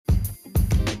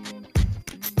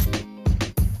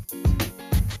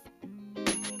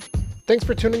Thanks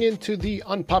for tuning in to the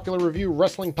Unpopular Review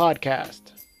Wrestling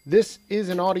Podcast. This is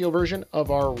an audio version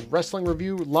of our Wrestling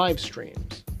Review live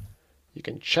streams. You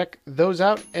can check those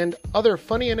out and other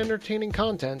funny and entertaining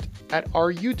content at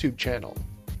our YouTube channel.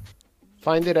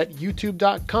 Find it at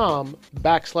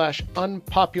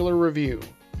youtube.com/unpopularreview.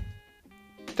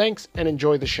 Thanks and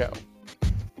enjoy the show.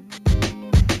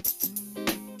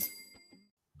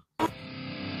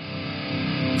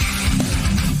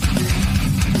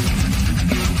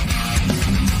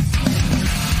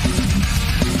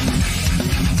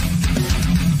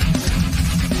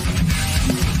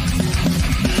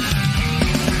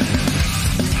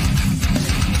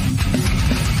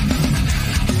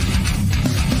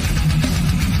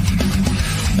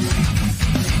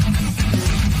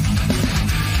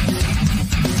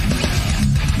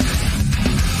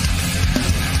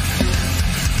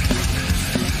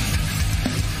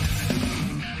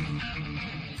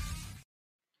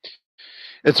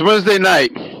 It's Wednesday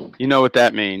night. You know what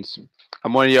that means.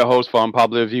 I'm one of your hosts for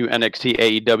Unpopular Review, NXT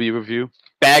AEW Review.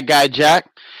 Bad Guy Jack.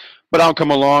 But I'll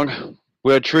come along.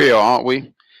 We're a trio, aren't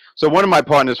we? So one of my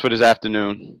partners for this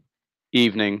afternoon,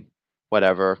 evening,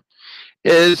 whatever,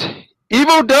 is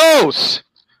Evil Dose.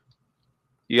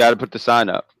 You got to put the sign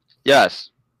up.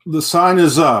 Yes. The sign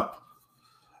is up.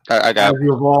 I got As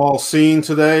you have all seen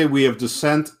today, we have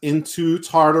descent into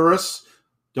Tartarus.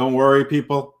 Don't worry,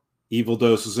 people. Evil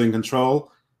Dose is in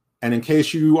control. And in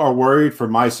case you are worried for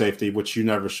my safety, which you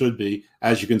never should be,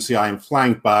 as you can see, I am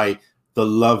flanked by the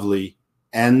lovely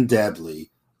and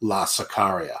deadly La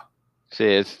Sicaria. See,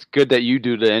 it's good that you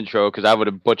do the intro because I would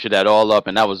have butchered that all up,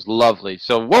 and that was lovely.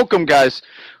 So welcome, guys,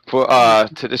 for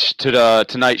to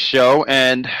tonight's show.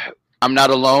 And I'm not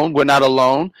alone. We're not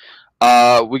alone.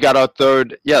 We got our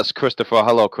third, yes, Christopher.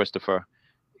 Hello, Christopher.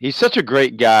 He's such a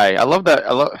great guy. I love that.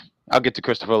 I'll get to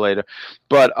Christopher later.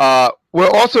 But we're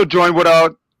also joined with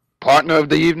our partner of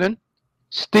the evening,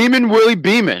 Steamin' Willie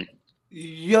Beeman.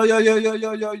 Yo, yo, yo, yo,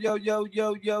 yo, yo, yo, yo,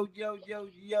 yo, yo, yo, yo,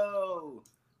 yo.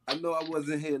 I know I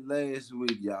wasn't here last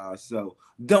week, y'all, so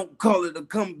don't call it a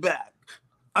comeback.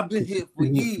 I've been here for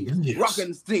years, Yes. rocking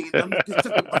the scene. I'm just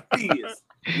talking about years.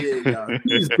 Yeah, y'all.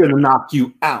 He's going to knock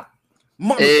you out.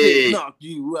 Mama Hey. said knock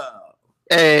you out.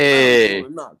 Hey,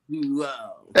 Mama knock you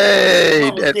out. hey,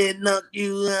 Mama said knock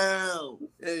you out.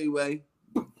 Anyway,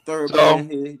 third So- man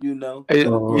here, you know. hey,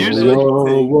 Whoa, usually,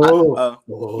 whoa.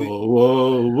 We-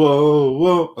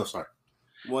 Whoa. Oh, sorry.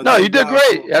 Well, No, thank you did y'all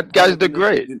great. for That guys did joining us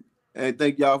great. today. And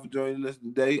thank y'all for joining us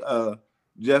today.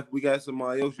 Jeff, we got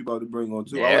somebody else you about to bring on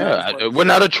too. yeah, we're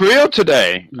not a trio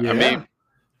today. Yeah. I mean,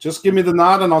 Just give me the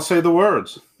nod and I'll say the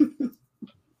words.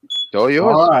 all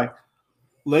yours. All right.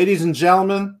 Ladies and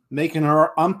gentlemen, making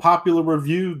her unpopular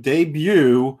review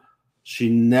debut, she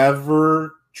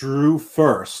never drew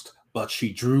first, but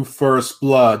she drew first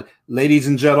blood. Ladies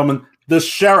and gentlemen, the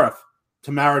sheriff,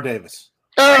 Tamara Davis.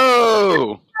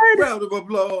 Oh, Round of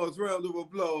applause, round of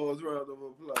applause, round of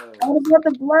applause. What about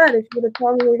the blood? If you would have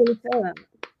told me you were going to say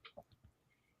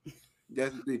that.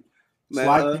 Yes, indeed. It's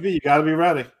live Man, TV. You got to be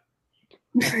ready.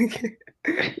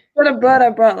 For the blood, I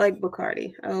brought like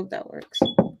Bacardi. I hope that works.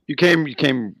 you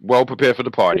came well prepared for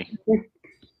the party.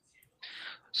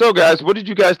 So, guys, what did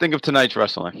you guys think of tonight's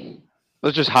wrestling?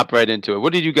 Let's just hop right into it.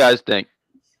 What did you guys think?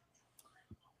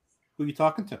 Who are you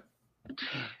talking to?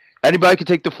 Anybody can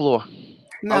take the floor.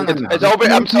 No. It's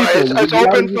open. I'm sorry. It's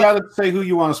open. You got to say who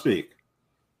you want to speak.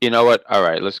 You know what? All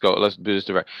right, let's go. Let's do this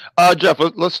direct. Jeff,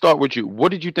 let's start with you. What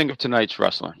did you think of tonight's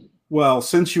wrestling? Well,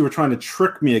 since you were trying to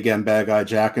trick me again, Bad Guy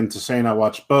Jack, into saying I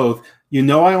watch both, you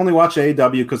know I only watch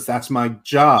AEW because that's my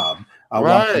job. I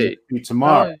watch Right. NXT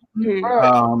tomorrow.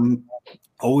 Mhm.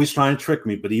 Always trying to trick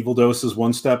me, but Evil Dose is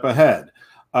one step ahead.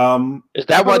 Is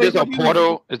that why there's a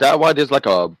portal? Is that why there's like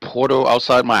a portal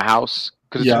outside my house?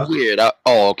 Because it's Yes. weird.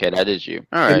 Okay, that is you.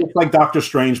 All It right. looks like Doctor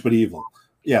Strange, but evil.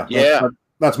 Yeah. Yeah.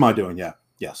 That's my doing. Yeah.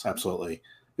 Yes, absolutely.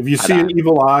 If you I see know. an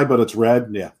evil eye, but it's red,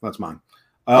 yeah, that's mine.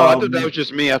 I thought that was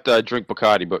just me after I drink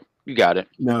Bacardi, but you got it.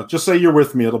 No, just say you're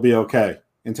with me. It'll be okay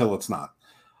until it's not.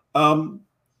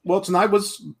 Well, tonight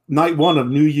was night one of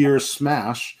New Year's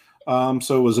Smash.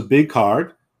 So it was a big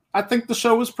card. I think the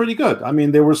show was pretty good. I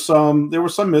mean, there were some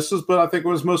misses, but I think it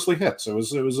was mostly hits. It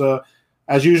was a,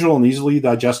 as usual, an easily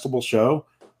digestible show.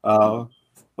 A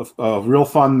real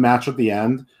fun match at the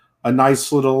end. A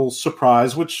nice little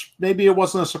surprise, which maybe it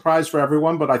wasn't a surprise for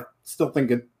everyone, but I still think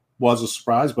it was a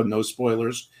surprise. But no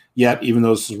spoilers yet, even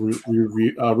though it's a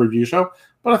review show.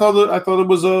 But I thought it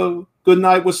was a good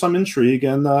night with some intrigue,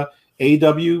 and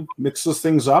AEW mixes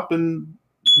things up, and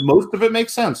most of it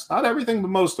makes sense. Not everything, but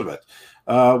most of it,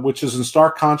 which is in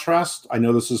stark contrast. I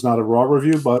know this is not a Raw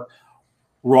review, but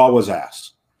Raw was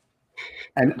ass.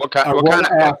 And What kind? a What raw kind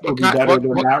of? ass What would be kind? better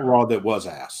than that raw that was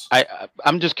ass.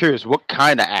 I'm just curious. What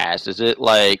kind of ass? Is it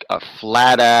like a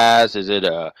flat ass? Is it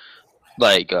a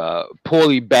like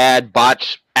poorly bad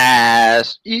botched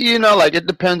ass? You know, like it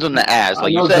depends on the ass. I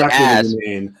Like you know said, exactly what ass. you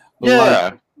mean.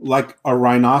 Yeah. Like a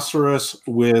rhinoceros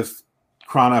with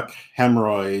chronic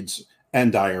hemorrhoids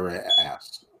and diarrhea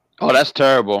ass. Oh, that's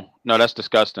terrible. No, that's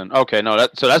disgusting. Okay, no,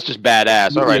 that's just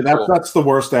badass. All Yeah, right, cool. that's the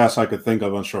worst ass I could think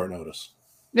of on short notice.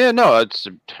 Yeah, no, it's.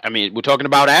 I mean, we're talking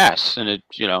about ass, and it,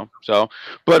 so.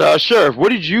 But Sheriff, what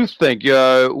did you think?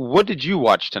 What did you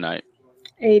watch tonight?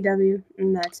 AEW,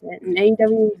 and that's it. And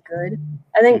AEW is good.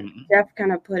 I think Mhm. Jeff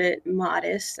kind of put it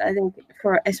modest. I think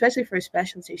especially for a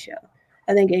specialty show,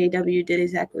 I think AEW did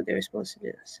exactly what they were supposed to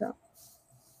do. So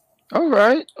All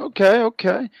right,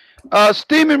 okay.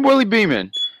 Steamin' Willie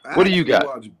Beeman, I what do you actually got?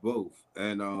 watched both,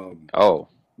 and Oh,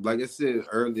 like I said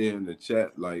earlier in the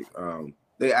chat, like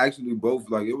they actually both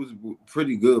like it was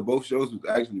pretty good. Both shows was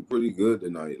actually pretty good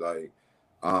tonight. Like,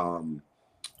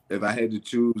 if I had to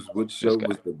choose which this show guy.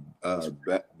 was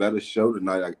the better show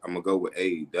tonight, I'm gonna go with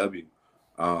AEW.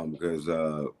 Because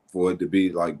for it to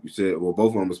be like you said, well,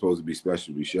 both of them are supposed to be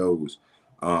specialty shows,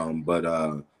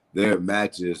 but their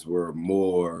matches were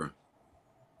more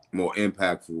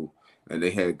impactful, and they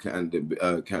had kind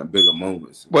of bigger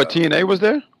moments. What TNA was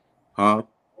there? Huh?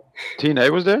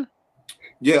 TNA was there?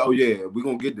 Yeah, oh yeah, we're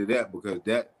gonna get to that because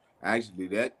that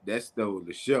stole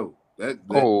the show. That's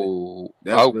really Okay.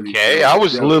 stole the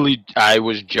show. I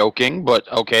was joking,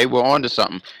 but okay, we're on to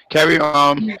something. Carry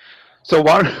on. So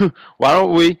why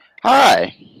don't we?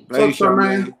 Hi. What's up, Hey,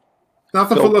 Charmaine? Charmaine.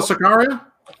 Nothing for So La Sicaria?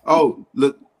 Oh,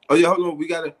 look. Oh yeah, hold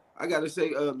on. I gotta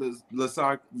say, La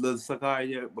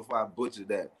Sakai before I butcher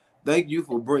that. Thank you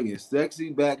for bringing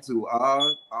sexy back to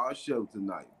our show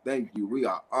tonight. Thank you. We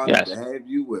are honored to yes, have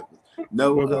you with us.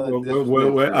 No Wait. I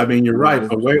disrespect. mean, you're No right,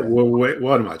 but wait. disrespect.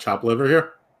 What am I, chopped liver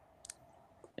here?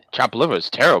 chopped liver is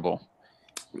terrible.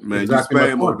 Man, you Exactly my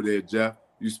spam point. over there, Jeff.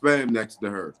 You spam next to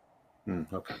her.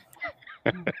 Okay.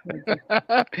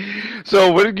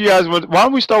 So what do you guys want? Why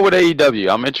don't we start with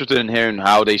AEW? I'm interested in hearing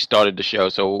how they started the show.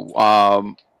 So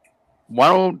why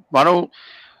don't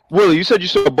Willie? You said you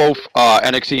saw both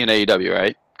NXT and AEW,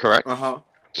 right? Correct. Uh-huh.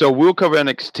 So we'll cover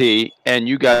NXT, and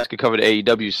you guys can cover the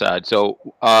AEW side. So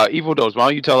Evil Dose, why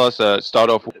don't you tell us start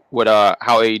off with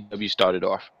how AEW started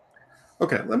off?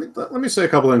 Okay, let me say a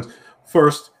couple things.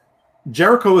 First,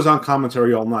 Jericho was on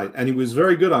commentary all night, and he was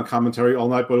very good on commentary all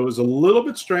night, but it was a little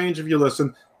bit strange if you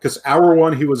listen, because hour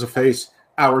one he was a face,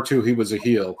 hour two he was a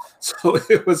heel. So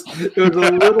it was a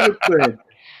little bit strange.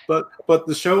 But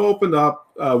the show opened up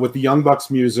with the Young Bucks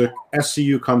music.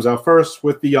 SCU comes out first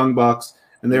with the Young Bucks,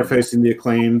 and they're facing the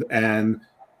Acclaimed and,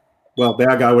 well,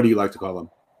 bad guy, what do you like to call them?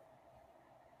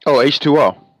 Oh,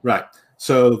 H2O. Right.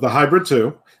 So the Hybrid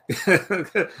 2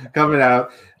 coming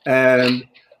out, and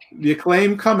the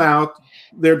Acclaim come out.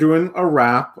 They're doing a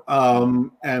rap,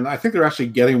 and I think they're actually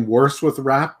getting worse with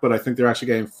rap, but I think they're actually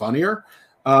getting funnier.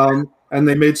 And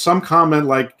they made some comment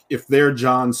like, if they're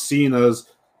John Cena's,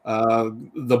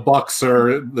 the Bucks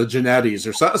are the Genettis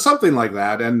or something like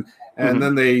that. And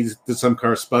then they did some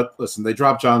curse, but listen, they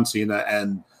dropped John Cena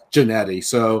and Genetti,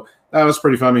 so that was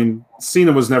pretty fun. I mean,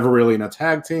 Cena was never really in a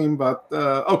tag team, but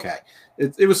okay,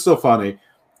 it was still funny.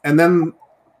 And then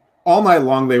all night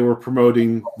long they were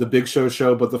promoting the Big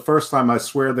Show, but the first time I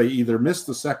swear they either missed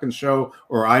the second show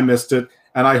or I missed it,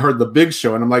 and I heard the Big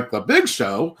Show, and I'm like, the Big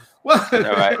Show? What?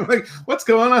 Right. Like, what's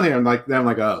going on here? I'm like,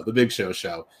 oh, the Big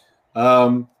Show.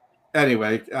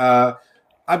 Anyway,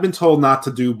 I've been told not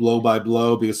to do blow by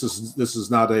blow because this is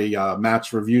not a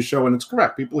match review show, and it's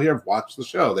correct. People here have watched the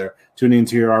show; they're tuning in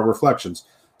to hear our reflections.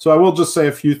 So I will just say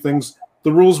a few things.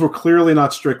 The rules were clearly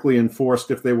not strictly enforced,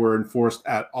 if they were enforced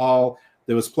at all.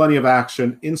 There was plenty of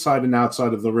action inside and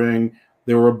outside of the ring.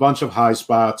 There were a bunch of high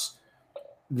spots.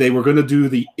 They were going to do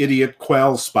the idiot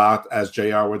quail spot, as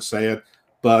JR would say it,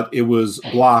 but it was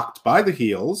blocked by the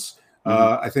heels.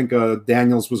 I think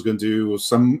Daniels was going to do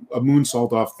a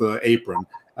moonsault off the apron.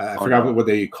 I forgot what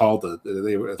they called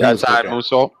it. Outside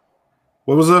moonsault.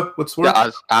 What was it? What's the word?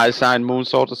 Yeah, I signed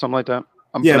moonsault or something like that.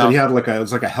 But he had it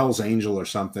was like a Hell's Angel or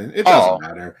something. It doesn't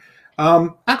matter.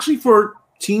 Actually, for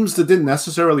teams that didn't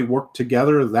necessarily work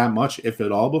together that much, if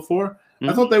at all, before,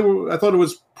 I thought it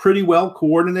was pretty well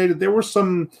coordinated. There were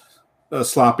some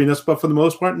sloppiness, but for the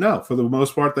most part, no. For the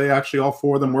most part, they actually all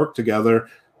four of them worked together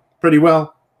pretty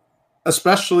well.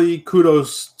 Especially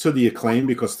kudos to the Acclaim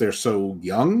because they're so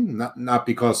young, not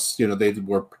because they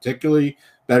were particularly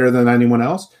better than anyone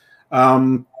else.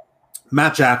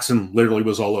 Matt Jackson literally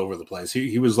was all over the place.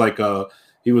 He was like a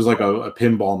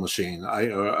pinball machine.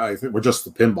 I think we're just the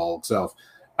pinball itself.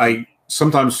 I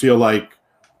sometimes feel like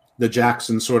the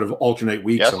Jacksons sort of alternate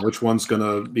weeks Yes. on which one's going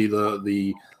to be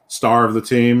the star of the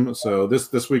team. So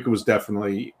this week it was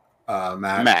definitely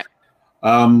Matt.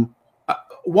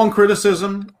 One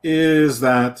criticism is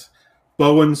that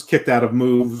Bowen's kicked out of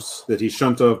moves that he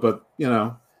shouldn't have, but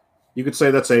you could say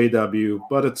that's AEW,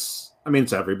 but it's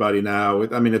everybody now.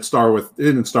 It didn't start with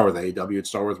AEW. It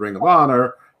started with Ring of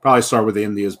Honor. Probably started with the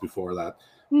Indies before that.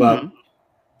 Mm-hmm. But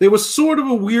there was sort of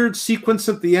a weird sequence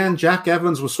at the end. Jack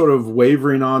Evans was sort of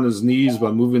wavering on his knees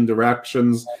by moving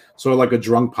directions, sort of like a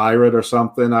drunk pirate or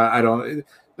something. I don't.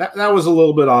 That was a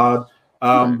little bit odd.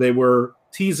 Right. They were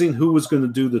teasing who was going to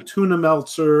do the tuna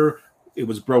Meltzer. It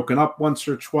was broken up once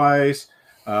or twice.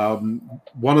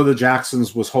 One of the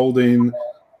Jacksons was holding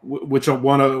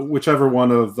whichever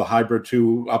one of the hybrid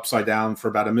two upside down for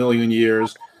about 1 million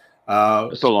years.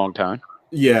 It's a long time.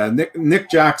 Yeah, Nick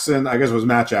Jackson, I guess it was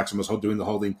Matt Jackson, was doing the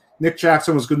holding. Nick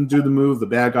Jackson was going to do the move. The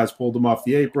bad guys pulled him off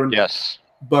the apron. Yes.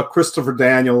 But Christopher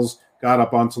Daniels got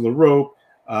up onto the rope.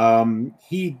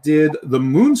 He did the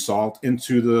moonsault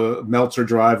into the Meltzer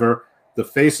driver. The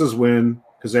faces win.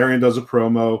 Kazarian does a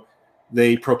promo.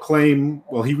 They proclaim,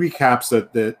 he recaps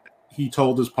that he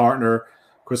told his partner,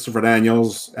 Christopher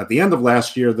Daniels, at the end of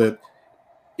last year that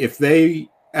if they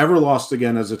ever lost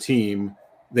again as a team,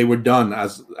 they were done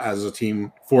as a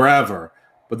team forever.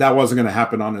 But that wasn't going to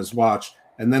happen on his watch.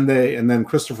 And then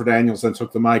Christopher Daniels then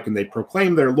took the mic and they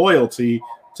proclaimed their loyalty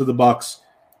to the Bucks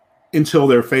until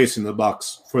they're facing the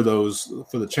Bucks for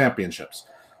the championships.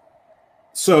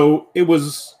 So it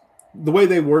was the way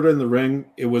they worded in the ring.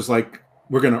 It was like,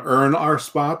 we're going to earn our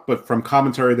spot, but from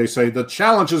commentary they say the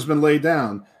challenge has been laid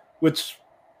down, which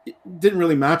didn't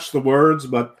really match the words.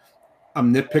 But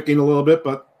I'm nitpicking a little bit,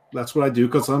 but that's what I do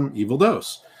because I'm Evil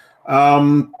Dose.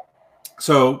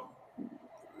 So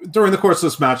during the course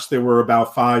of this match, there were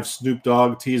about 5 Snoop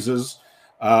Dogg teases,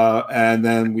 and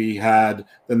then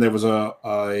there was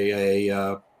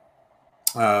a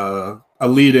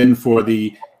lead-in for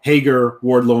the Hager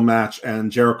Wardlow match,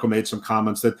 and Jericho made some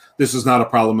comments that this is not a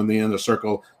problem in the inner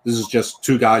circle. This is just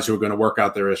 2 guys who are going to work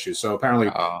out their issues. So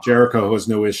apparently Jericho has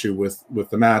no issue with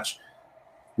the match.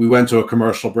 We went to a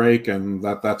commercial break, and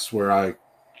that's where I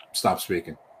stopped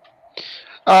speaking.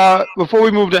 Before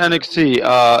we move to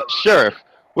NXT, Sheriff,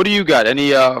 what do you got?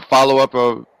 Any follow-up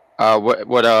of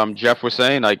what Jeff was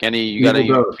saying? Like any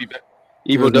feedback?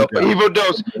 Evil Dose.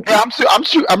 Hey,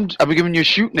 I'm giving you a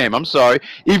shoot name. I'm sorry.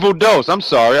 Evil Dose. I'm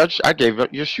sorry. I gave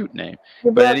your shoot name.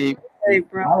 But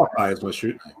qualify as my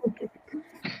shoot name.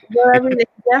 Well, they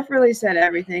definitely said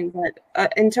everything,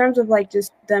 but in terms of like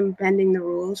just them bending the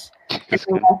rules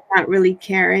and not really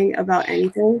caring about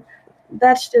anything,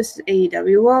 that's just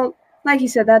AEW. Well, like you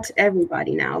said, that's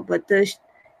everybody now, but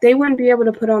they wouldn't be able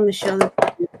to put on the show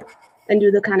and do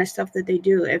the kind of stuff that they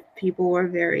do if people were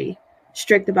very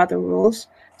strict about the rules.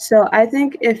 So I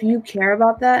think if you care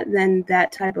about that, then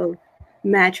that type of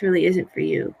match really isn't for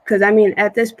you. Because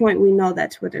at this point, we know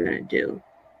that's what they're gonna do.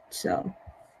 So.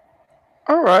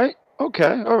 All right.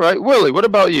 Okay. All right. Willie, what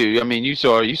about you? You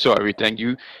saw everything.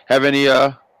 You have any?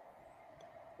 Well,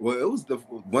 it was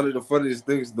one of the funniest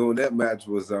things during that match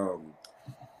was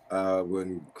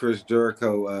when Chris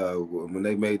Jericho when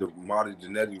they made the Marty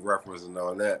Jannetty reference and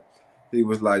all that. He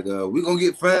was like, we're going to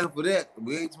get fined for that.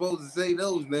 We ain't supposed to say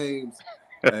those names.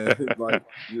 And like,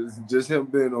 just him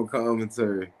being on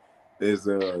commentary is,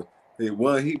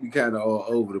 he be kind of all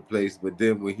over the place. But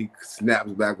then when he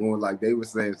snaps back on, like they were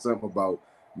saying something about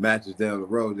matches down the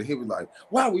road, and he was like,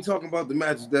 why are we talking about the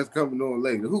matches that's coming on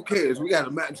later? Who cares? We got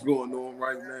a match going on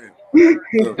right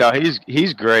now. No,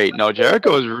 he's great. No,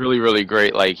 Jericho is really, really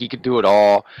great. Like, he could do it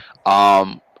all.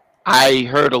 I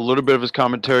heard a little bit of his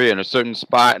commentary in a certain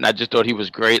spot, and I just thought he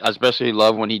was great. I especially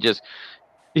love when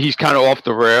he's kind of off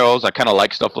the rails. I kind of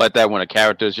like stuff like that when a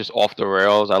character is just off the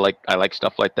rails. I like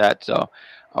stuff like that. So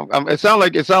it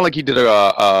sounded like he did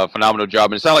a phenomenal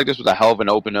job, and it sounded like this was a hell of an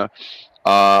opener.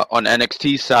 On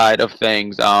NXT side of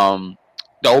things, the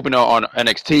opener on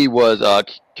NXT was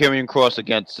Karrion Kross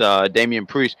against Damian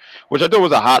Priest, which I thought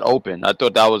was a hot open. I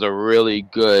thought that was a really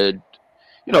good,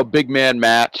 big man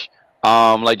match.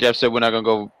 Like Jeff said, we're not gonna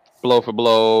go blow for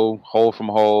blow, hold from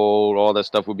hold, all that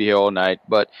stuff will be here all night.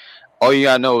 But all you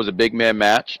gotta know is a big man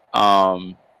match.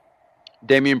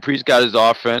 Damian Priest got his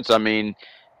offense.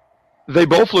 They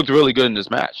both looked really good in this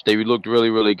match. They looked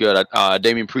really, really good.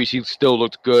 Damian Priest, he still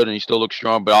looked good and he still looked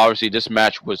strong. But obviously, this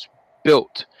match was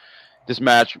built. This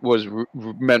match was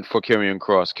meant for Karrion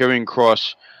Kross. Karrion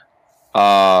Kross,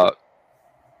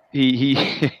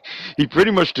 he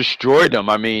pretty much destroyed him.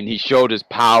 He showed his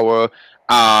power.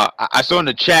 I saw in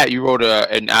the chat you wrote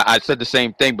and I said the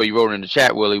same thing, but you wrote in the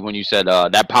chat, Willie, when you said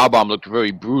that powerbomb looked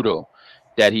very brutal.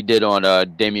 that he did on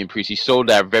Damian Priest. He sold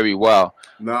that very well.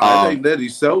 No, I think that he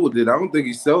sold it. I don't think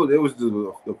he sold it. It was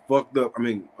the fucked up. I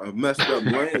mean, messed up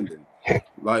landing.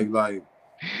 like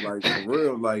for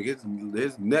real. Like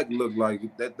his neck looked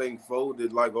like that thing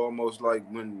folded, like almost like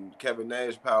when Kevin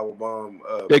Nash powerbomb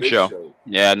Big Show.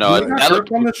 Yeah, no. Do we not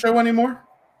curse on the show anymore?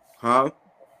 Huh?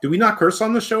 Do we not curse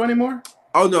on the show anymore?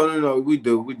 Oh no, we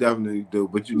do. We definitely do.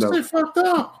 But you know, fucked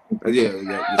up.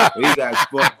 Yeah. He got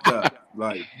fucked up.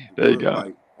 Like there you go.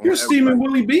 Like, you're steaming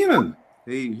Willie Beeman.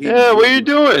 What are you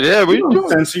doing? Yeah, what are you doing?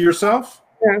 Censor yourself.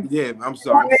 Yeah, I'm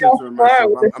sorry. I'm censoring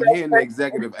myself. I'm hearing the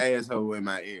executive asshole in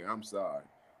my ear. I'm sorry.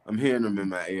 I'm hearing them in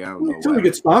my ear. I don't know why. We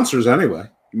get sponsors anyway.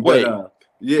 Wait,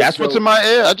 yeah, that's what's in my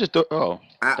ear. I just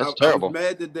that's terrible. I was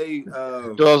mad that they.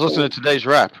 I was listening to today's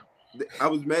rap. I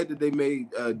was mad that they made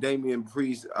Damian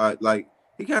Priest like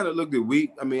he kind of looked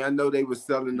weak. I mean, I know they were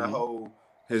selling the whole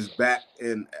his back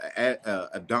and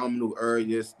abdominal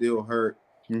area still hurt.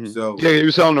 Mm-hmm. So yeah, he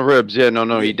was selling the ribs. Yeah,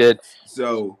 no, he did.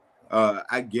 So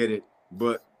I get it,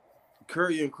 but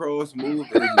Curry and Cross move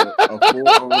is a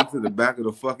forearm to the back of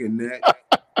the fucking neck.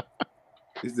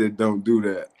 He said, "Don't do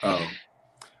that." Oh,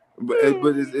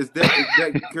 but is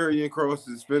that Curry and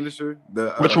Cross's finisher?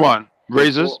 Which one?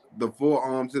 Razors? The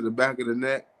forearm to the back of the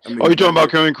neck. I mean, you're talking about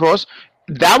Curry and Cross?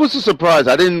 That was a surprise.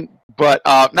 I didn't, but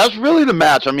that's really the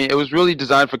match. I mean, it was really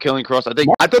designed for Killing Cross.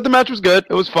 I thought the match was good.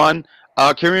 It was fun.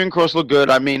 Curry and Cross looked good.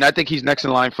 I mean, I think he's next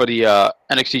in line for the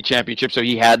NXT Championship, so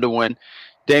he had to win.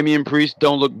 Damian Priest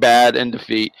don't look bad in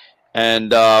defeat,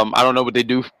 and I don't know what they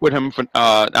do with him.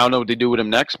 I don't know what they do with him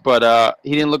next, but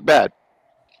he didn't look bad.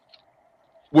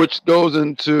 Which goes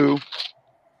into,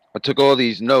 I took all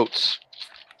these notes.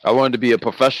 I wanted to be a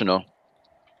professional.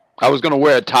 I was gonna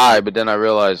wear a tie, but then I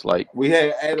realized we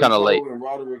had Adam Cole late. And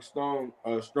Roderick Strong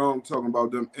talking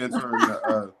about them entering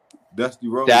the Dusty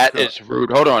Rhodes. That is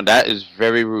rude. Hold on, that is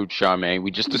very rude, Charmaine.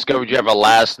 We just discovered you have a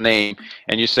last name,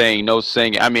 and you're saying no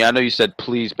singing. I mean, I know you said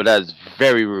please, but that is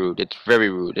very rude. It's very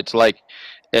rude. It's like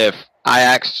if I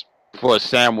asked for a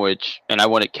sandwich and I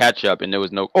wanted ketchup and there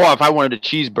was no, or if I wanted a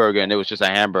cheeseburger and it was just a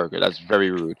hamburger. That's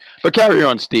very rude. But carry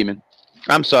on, Steeman.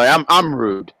 I'm sorry. I'm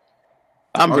rude.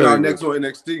 I'm very rude. Next on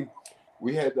NXT,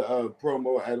 we had the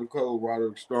promo Adam Cole,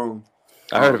 Roderick Strong.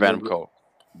 I heard of Adam Cole.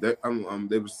 They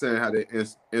were saying how they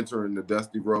entering the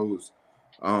Dusty Rhodes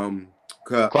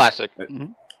Cup. Classic.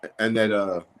 And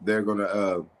that they're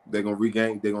gonna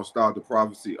regain. They're gonna start the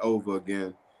prophecy over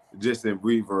again, just in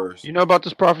reverse. You know about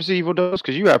this prophecy, Evil Does?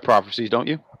 Because you have prophecies, don't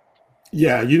you?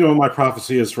 Yeah, you know what my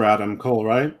prophecy is for Adam Cole,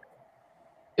 right?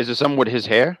 Is it something with his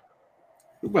hair?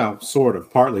 Well, sort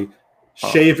of, partly.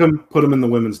 Shave him, put him in the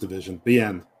women's division. The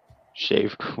end.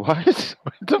 Shave what?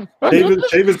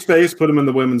 Shave his face, put him in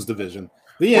the women's division.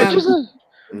 The end.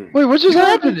 Wait, what just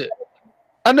happened?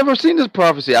 I've never seen this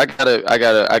prophecy. I gotta.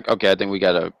 Okay, I think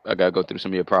I gotta go through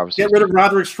some of your prophecies. Get rid of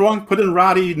Roderick Strong, put in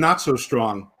Roddy Not So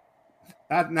Strong.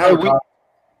 But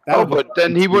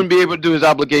then he wouldn't be able to do his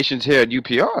obligations here at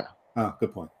UPR. Oh,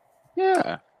 good point.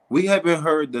 Yeah. We haven't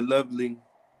heard the lovely.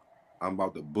 I'm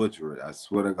about to butcher it. I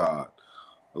swear to God.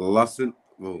 Lesson.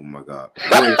 Oh my God.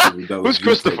 Who's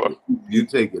Christopher? You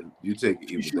take it.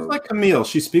 She's like Camille.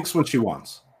 She speaks when she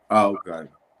wants. Oh, okay.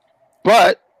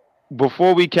 But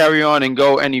before we carry on and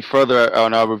go any further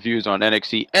on our reviews on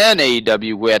NXT and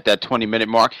AEW, we're at that 20-minute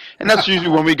mark, and that's usually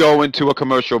when we go into a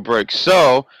commercial break.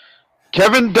 So,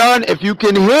 Kevin Dunn, if you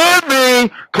can hear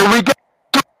me, can we get?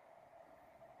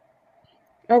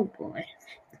 Oh boy.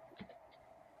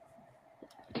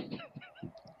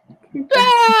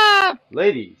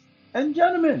 Ladies and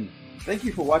gentlemen, thank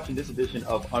you for watching this edition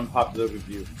of Unpopular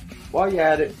Review. While you're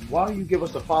at it, why don't you give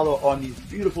us a follow on these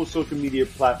beautiful social media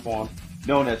platforms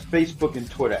known as Facebook and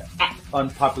Twitter at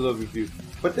Unpopular Review.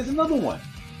 But there's another one.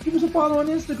 Give us a follow on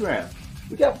Instagram.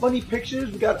 We got funny pictures,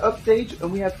 we got updates,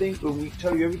 and we have things where we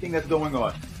tell you everything that's going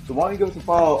on. So why don't you give us a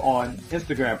follow on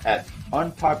Instagram at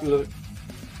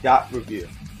unpopular.review.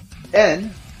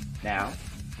 And now,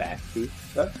 back to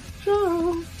the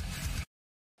show.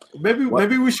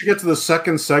 Maybe we should get to the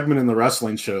second segment in the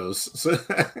wrestling shows.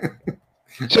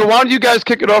 So why don't you guys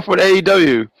kick it off with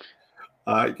AEW?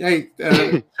 Hey,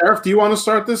 Sheriff, do you want to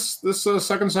start this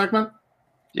second segment?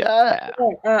 Yeah.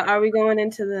 Are we going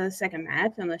into the second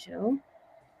match on the show?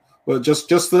 Well, just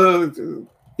the,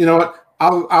 you know what?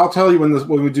 I'll tell you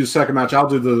when we do second match. I'll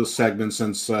do the segment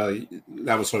since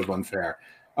that was sort of unfair.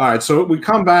 All right, so we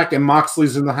come back and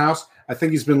Moxley's in the house. I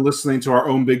think he's been listening to our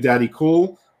own Big Daddy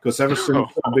Cool because ever since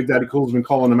Big Daddy Cool's been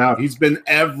calling him out, he's been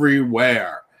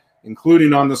everywhere,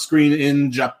 including on the screen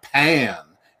in Japan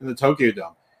in the Tokyo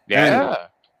Dome. Yeah. And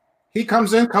he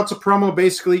comes in, cuts a promo.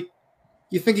 Basically,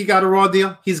 you think he got a Raw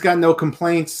deal? He's got no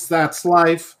complaints. That's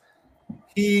life.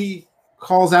 he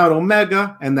calls out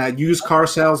Omega and that used car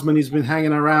salesman he's been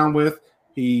hanging around with.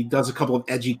 He does a couple of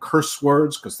edgy curse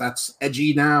words because that's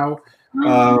edgy now.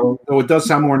 Though it does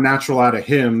sound more natural out of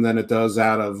him than it does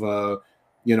out of,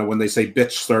 when they say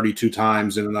bitch 32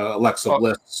 times in an Alexa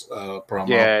Bliss promo.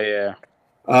 Yeah.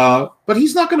 But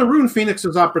he's not going to ruin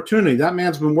Phoenix's opportunity. That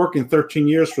man's been working 13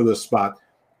 years for this spot.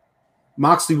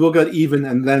 Moxley will get even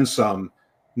and then some,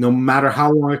 no matter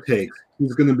how long it takes.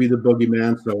 He's going to be the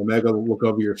boogeyman, so Omega will look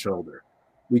over your shoulder.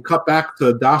 We cut back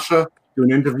to Dasha do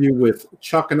an interview with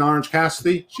Chuck and Orange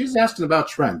Cassidy. She's asking about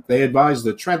Trent. They advise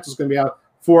that Trent is going to be out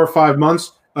 4 or 5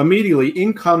 months. Immediately,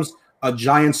 in comes a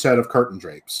giant set of curtain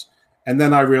drapes. And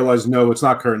then I realized, no, it's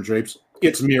not curtain drapes.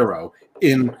 It's Miro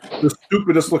in the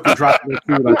stupidest looking Dracula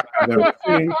suit I've ever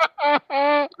seen.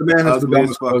 The man has the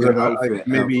dumbest clothes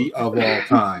maybe of all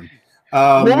time.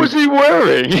 What was he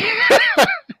wearing?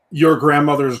 Your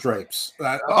grandmother's drapes.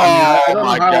 I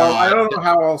don't know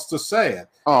how else to say it.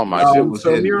 Oh my God!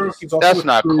 So Miro, that's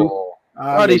not cool.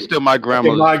 Why are these still my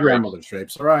grandmother's? My grandmother's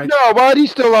drapes. All right. No, why are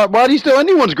these still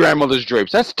anyone's grandmother's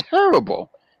drapes? That's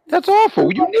terrible. That's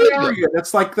awful. You need them.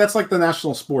 That's like the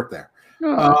national sport there.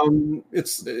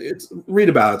 It's read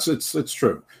about it. It's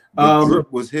true. The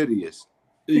drip was hideous.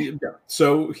 Yeah.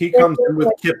 So he comes in with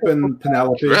Kip and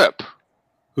Penelope. Drip.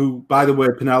 Who, by the way,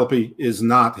 Penelope is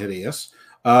not hideous.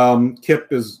 Kip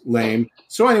is lame.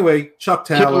 So anyway, Chuck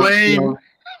Taylor.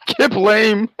 Kip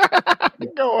lame.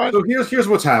 Go on. So here's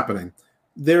what's happening.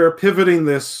 They're pivoting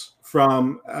this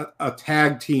from a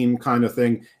tag team kind of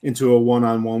thing into a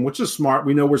one-on-one, which is smart.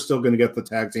 We know we're still going to get the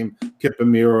tag team, Kip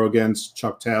and Miro against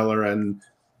Chuck Taylor and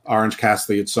Orange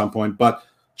Cassidy at some point. But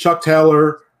Chuck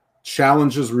Taylor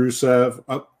challenges Rusev.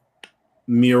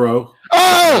 Miro.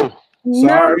 Oh!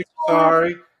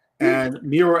 Sorry. And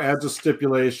Miro adds a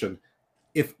stipulation.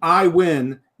 If I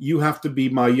win, you have to be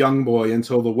my young boy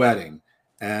until the wedding.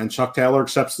 And Chuck Taylor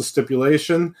accepts the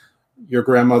stipulation. Your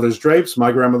grandmother's drapes.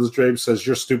 My grandmother's drapes says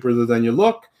you're stupider than you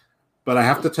look. But I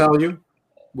have to tell you,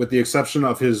 with the exception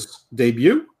of his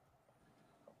debut,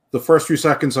 the first few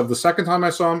seconds of the second time I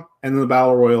saw him, and then the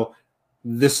Battle Royal,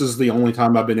 this is the only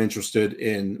time I've been interested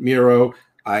in Miro.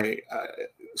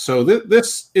 So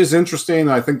this is interesting.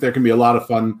 I think there can be a lot of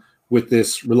fun with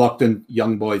this reluctant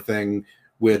young boy thing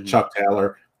with Chuck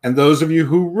Taylor. And those of you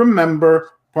who remember,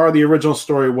 part of the original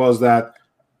story was that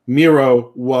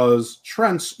Miro was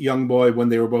Trent's young boy when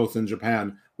they were both in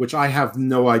Japan, which I have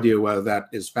no idea whether that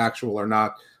is factual or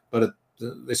not, but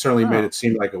they certainly made it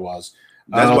seem like it was.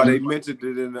 That's why they mentioned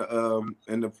it in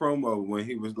the promo when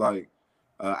he was like,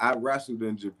 I wrestled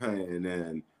in Japan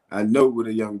and I know what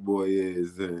a young boy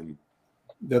is. And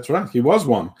that's right. He was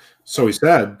one. So he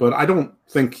said, but I don't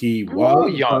think he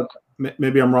was young.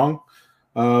 Maybe I'm wrong,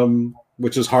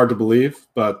 which is hard to believe.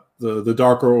 But the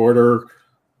Darker Order,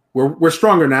 we're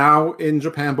stronger now in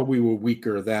Japan, but we were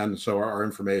weaker then. So our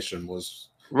information was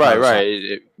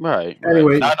right.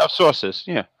 Anyway, not enough sources.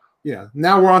 Yeah.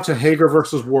 Now we're on to Hager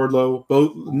versus Wardlow.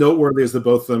 Both noteworthy is that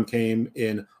both of them came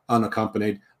in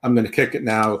unaccompanied. I'm going to kick it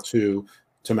now to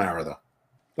Tamara, though.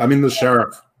 I mean, the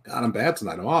sheriff. God, I'm bad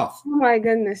tonight. I'm off. Oh my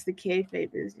goodness, the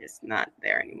kayfabe is just not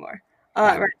there anymore.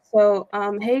 Right. So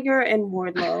Hager and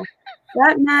Wardlow,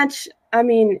 that match. I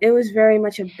mean, it was very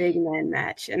much a big man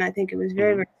match, and I think it was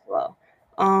very, very slow.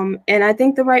 And I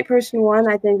think the right person won.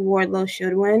 I think Wardlow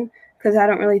should win because I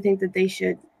don't really think that they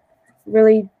should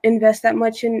really invest that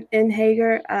much in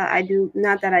Hager. I do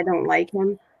not that I don't like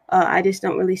him. I just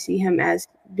don't really see him as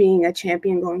being a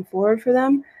champion going forward for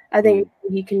them. I think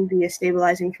he can be a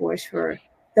stabilizing force for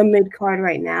the mid card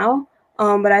right now.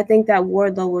 But I think that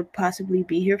Wardlow would possibly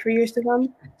be here for years to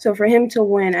come. So for him to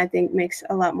win, I think makes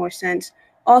a lot more sense.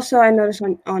 Also, I noticed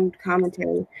on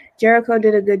commentary, Jericho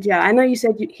did a good job. I know you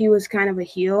said he was kind of a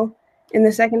heel in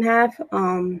the second half,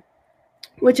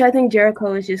 which I think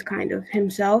Jericho is just kind of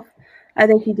himself. I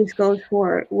think he just goes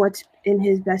for what's in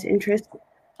his best interest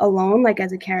alone, like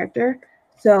as a character.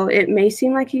 So it may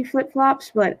seem like he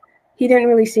flip-flops, but he didn't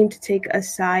really seem to take a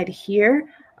side here.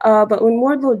 But when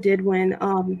Wardlow did win,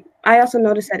 I also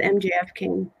noticed that MJF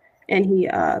came and he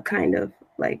kind of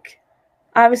like,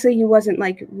 obviously he wasn't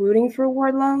like rooting for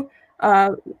Wardlow,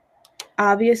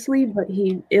 obviously, but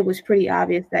it was pretty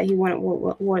obvious that he wanted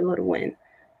Wardlow to win.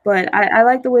 But I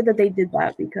like the way that they did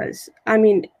that because, I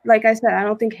mean, like I said, I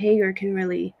don't think Hager can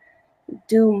really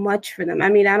do much for them. I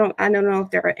mean, I don't know if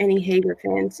there are any Hager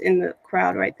fans in the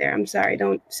crowd right there. I'm sorry,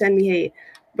 don't send me hate.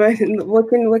 But what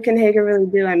can Hager really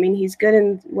do? I mean, he's good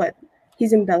in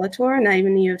he's in Bellator, not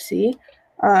even the UFC.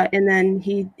 And then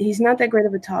he's not that great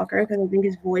of a talker because I think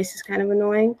his voice is kind of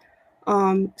annoying.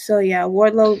 So yeah,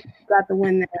 Wardlow got the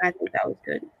win there. I think that was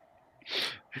good.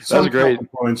 Some great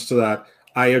points to that.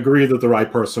 I agree that the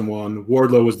right person won.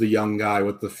 Wardlow was the young guy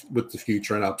with the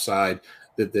future and upside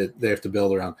that they have to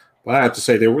build around. But I have to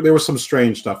say there was some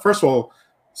strange stuff. First of all,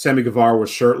 Sammy Guevara was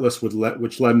shirtless, which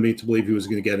led me to believe he was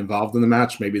going to get involved in the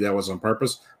match. Maybe that was on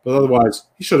purpose, but otherwise,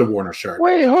 he should have worn a shirt.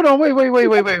 Wait, hold on, wait,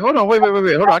 hold on, wait, hold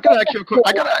on. I gotta ask you a question.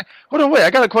 I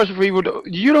got a question for you.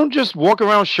 You don't just walk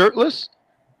around shirtless?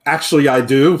 Actually, I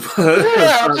do.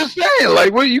 Yeah, I'm just saying,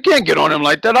 like, well, you can't get on him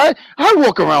like that. I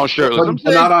walk around shirtless. I'm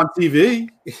saying, not on TV.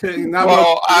 My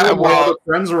other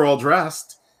friends are all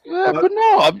dressed. Yeah, but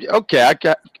no. Okay,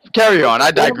 carry on.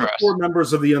 I digress. All 4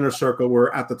 members of the Inner Circle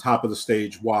were at the top of the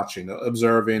stage watching,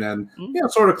 observing, and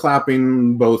sort of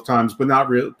clapping both times, but not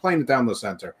really playing it down the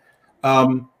center.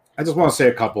 I just want to say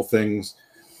a couple things.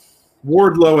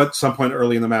 Wardlow, at some point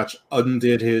early in the match,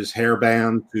 undid his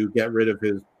hairband to get rid of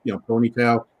his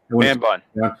ponytail. Man bun.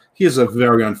 He has a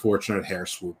very unfortunate hair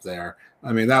swoop there.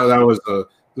 I mean, that was a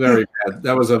very bad.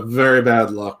 That was a very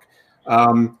bad look.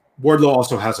 Wardlow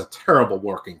also has a terrible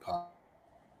working punch.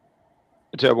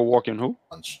 A terrible walking who?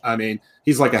 I mean,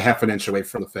 he's like a half an inch away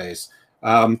from the face.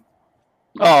 Okay.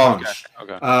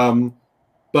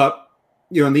 But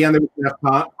in the end, there was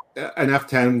an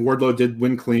F10. Wardlow did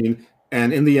win clean,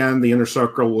 and in the end, the Inner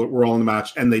Circle were all in the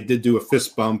match, and they did do a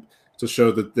fist bump to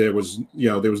show that there was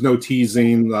no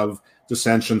teasing of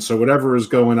dissension. So whatever is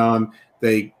going on,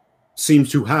 they seem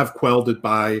to have quelled it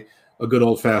by a good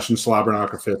old-fashioned slobber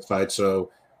knocker fist fight.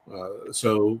 So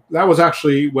that was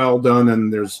actually well done,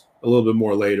 and there's a little bit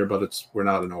more later, but we're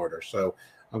not in order. So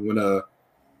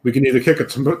we can either kick it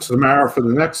to Tamara for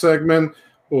the next segment,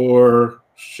 or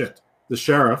the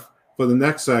Sheriff for the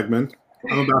next segment.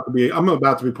 I'm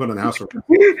about to be put on house arrest.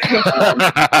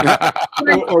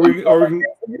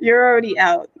 You're already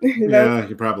out. Yeah,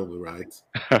 you're probably right.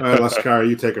 All right, Lascar,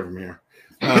 you take it from here.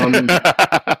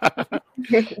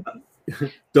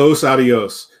 Dos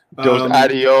adios. Dos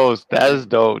adios. That is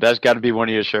dope. That's got to be one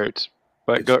of your shirts.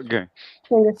 But go.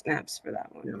 Finger snaps for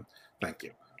that one. Yeah, thank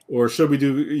you. Or should we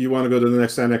do? You want to go to the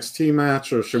next NXT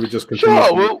match, or should we just continue?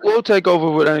 Sure, we'll take over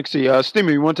with NXT.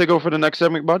 Steamy, you want to take over for the next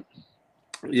segment, bud?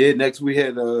 Yeah, next we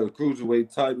had a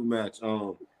cruiserweight title match.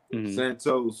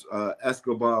 Santos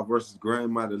Escobar versus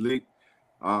Grand Metalik.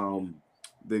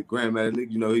 The Grand Metalik,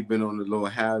 he's been on the little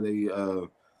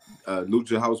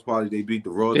Lucha House Party. They beat the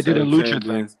Raw Tag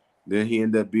Champions. Then he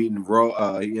ended up beating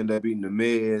Raw. He ended up beating the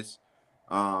Miz.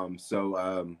 He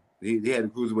had a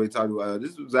cruiserweight title.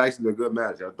 This was actually a good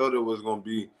match. I thought it was going to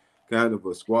be kind of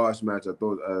a squash match. I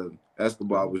thought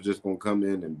Escobar was just going to come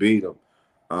in and beat him.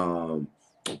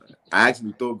 I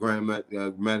actually thought Grand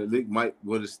Metalik might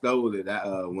would have stole it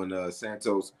when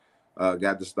Santos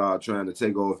got to start trying to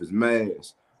take off his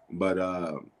mask, but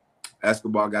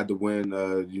Escobar got the win.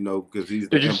 Because he's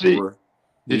the Emperor.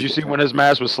 Did you see when his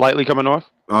mask was slightly coming off?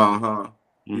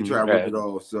 He tried to rip it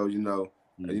off. So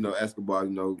Escobar,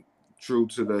 true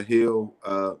to the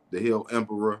heel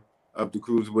Emperor of the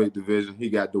cruiserweight division, he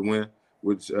got the win,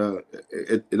 which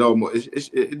it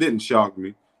didn't shock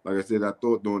me. Like I said, I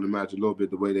thought during the match a little bit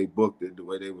the way they booked it, the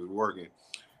way they was working,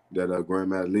 that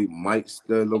Grand Metalik might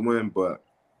still win, but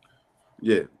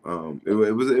yeah,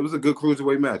 it was a good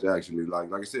cruiserweight match actually.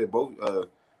 Like I said, both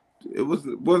it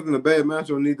wasn't a bad match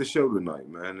on either show tonight,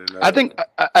 man. And,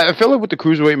 I feel like with the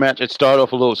cruiserweight match, it started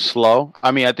off a little slow.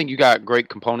 I mean, I think you got great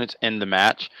components in the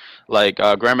match. Like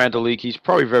Grand Metalik, he's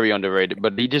probably very underrated,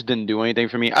 but he just didn't do anything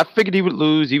for me. I figured he would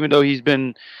lose, even though he's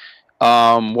been.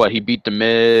 He beat the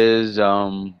Miz.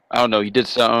 I don't know. He did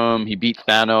something. He beat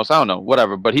Thanos. I don't know.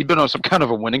 Whatever. But he's been on some kind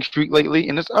of a winning streak lately,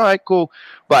 and it's all right, cool.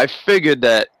 But I figured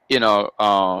that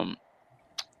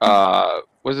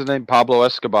what's his name? Pablo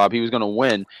Escobar. He was gonna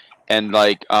win, and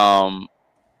I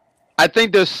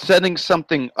think they're setting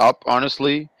something up,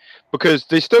 honestly, because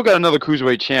they still got another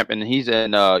cruiserweight champ, and he's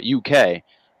in UK.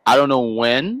 I don't know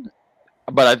when.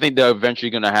 But I think they're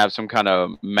eventually going to have some kind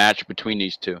of match between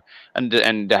these two and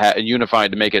unify it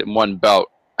to make it one belt.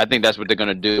 I think that's what they're going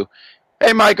to do.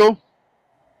 Hey, Michael.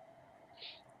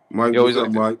 Mike, what's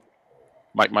up, Mike?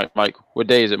 Mike. What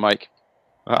day is it, Mike?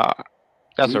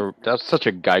 That's such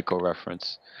a Geico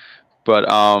reference. But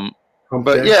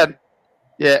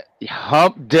yeah,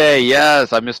 Hump Day.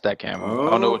 Yes, I missed that camera. Oh.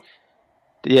 I don't know.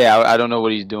 I don't know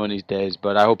what he's doing these days,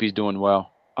 but I hope he's doing well.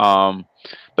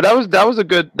 But that was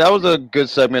a good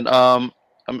segment. I'm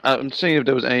seeing if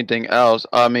there was anything else.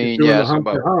 I mean, the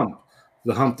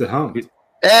hump to hump.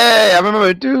 Hey, I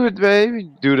remember, dude,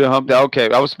 baby, do the hump.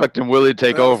 Okay, I was expecting Willie to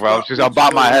take over. I was just gonna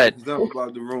bop my head. It's not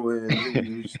about the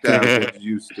ruin style that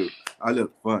you used to. I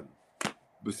look funny,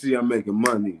 but see, I'm making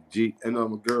money, G, and all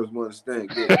my girls want to stand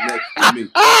get next to me.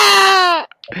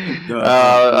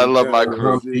 I love my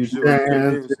crew. Humpty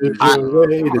dance is your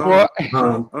way to What?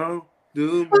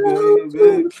 Do the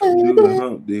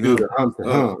hump, do the Humpty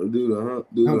hump. do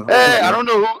the hump. Hey, I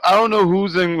don't know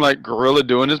who's in like Gorilla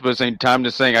doing this, but it's ain't time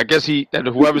to sing. I guess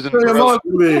whoever's in Gorilla,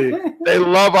 they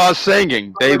love our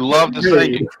singing. They love the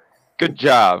singing. Good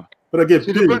job. But I get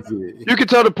busy. You can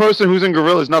tell the person who's in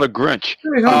Gorilla is not a Grinch.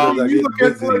 Hey, you look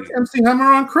at like MC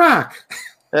Hammer on crack.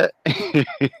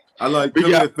 I like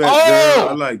Fat Girl.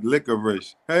 I like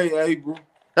licorice. Hey, April.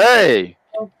 Hey,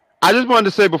 I just wanted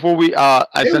to say before I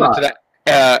sent it to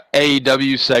that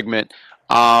AEW segment.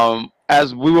 I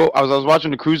was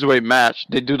watching the cruiserweight match.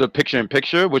 They do the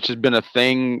picture-in-picture, which has been a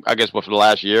thing, I guess, for the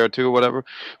last year or two or whatever.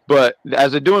 But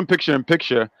as they're doing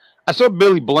picture-in-picture, I saw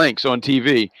Billy Blanks on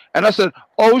TV, and I said,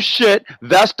 "Oh shit,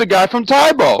 that's the guy from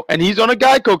Tybo," and he's on a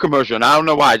Geico commercial. And I don't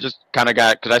know why, I just kind of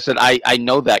got because I said I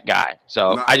know that guy,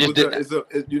 so I just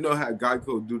didn't. You know how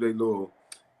Geico do their little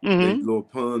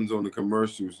puns on the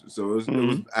commercials, so it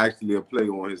was actually a play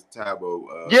on his Tybo.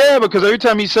 Yeah, because every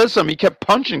time he says something, he kept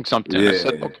punching something. Yeah. I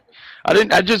said, okay.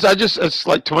 I just it's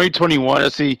like 2021. I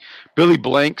see Billy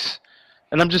Blanks,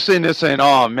 and I'm just sitting there saying,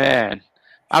 "Oh man."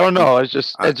 I don't know.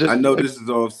 I know this is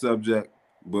off subject,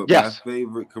 but my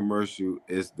favorite commercial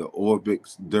is the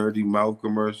Orbix Dirty Mouth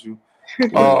commercial.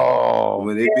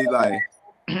 When they be like,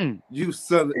 "You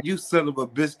son of a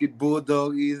biscuit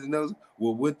bulldog, easy nose."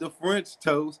 Well, with the French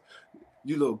toast,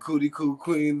 you little cootie coo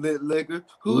queen lit liquor.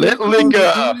 Lit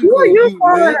liquor. Who are you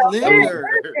calling a liquor?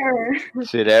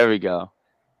 See, there we go.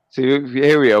 See,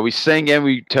 here we are. We sing and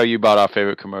we tell you about our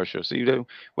favorite commercial. See,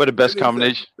 we're the best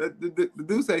combination. The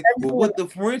dude say, "Well, with the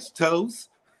French toast."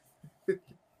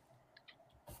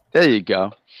 There you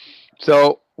go.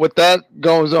 So, with that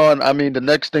goes on, I mean, the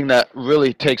next thing that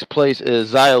really takes place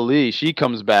is Xia Li. She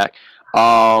comes back.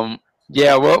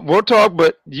 Yeah, we'll talk,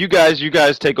 but you guys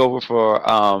take over for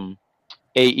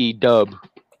AEW.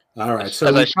 All right,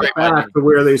 so we come back to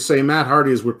where they say Matt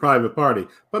Hardy is with Private Party,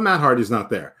 but Matt Hardy's not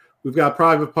there. We've got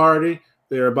Private Party.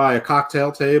 They're by a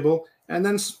cocktail table, and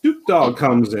then Snoop Dogg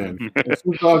comes in. And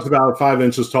Snoop Dogg's about 5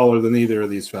 inches taller than either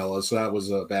of these fellas, so that was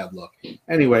a bad look.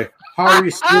 Anyway, Hardy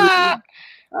slithers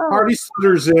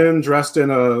in, dressed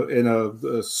in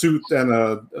a suit and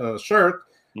a shirt.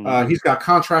 He's got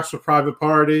contracts with Private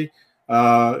Party.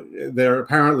 They're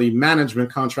apparently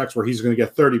management contracts where he's going to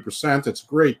get 30%. It's a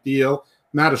great deal.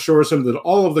 Matt assures him that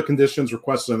all of the conditions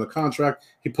requested in the contract.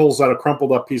 He pulls out a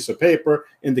crumpled up piece of paper,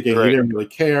 indicating he didn't really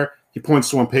care. He points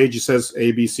to one page. He says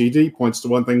A, B, C, D. Points to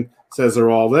one thing, says they're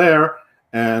all there.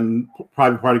 And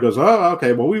Private Party goes, "Oh,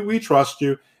 okay. Well, we trust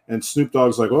you." And Snoop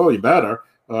Dogg's like, "Oh, you better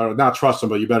not trust him,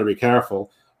 but you better be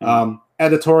careful."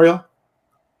 Editorial.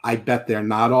 I bet they're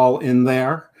not all in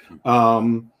there.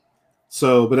 But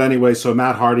anyway, so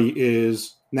Matt Hardy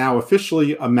is now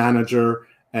officially a manager.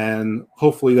 And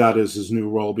hopefully that is his new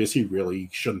role because he really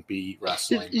shouldn't be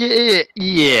wrestling.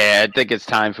 Yeah, I think it's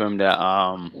time for him to.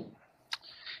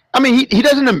 I mean, he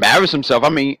doesn't embarrass himself. I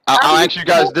mean, I'll ask you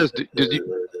guys this: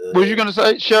 what were you gonna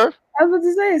say, Sheriff? I was about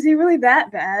to say, is he really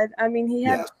that bad? I mean, he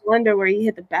had a blunder where he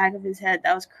hit the back of his head.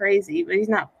 That was crazy, but he's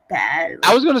not bad.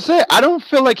 I was gonna say, I don't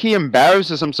feel like he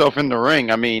embarrasses himself in the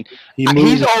ring. I mean, he's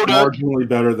older, marginally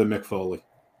better than Mick Foley.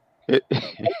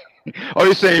 Are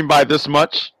you saying by this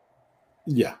much?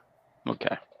 Yeah.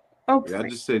 Okay. Yeah, I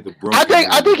just say the.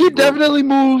 I think he definitely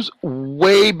moves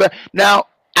way better. Now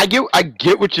I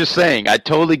get what you're saying. I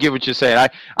totally get what you're saying.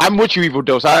 I'm with you, Evil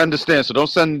Dose. I understand. So don't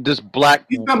send this black.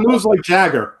 He's got moves like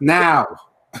Jagger now.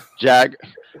 Jagger.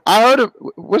 I heard of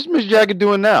what's Miss Jagger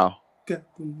doing now?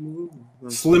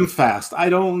 Slim fast. I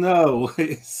don't know.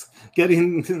 He's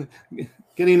getting an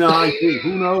IV.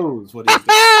 Who knows what he's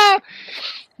doing?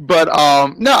 But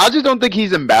no, I just don't think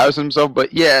he's embarrassed himself.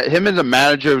 But yeah, him as a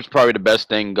manager is probably the best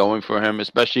thing going for him,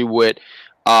 especially with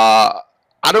I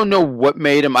don't know what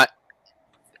made him.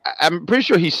 I'm pretty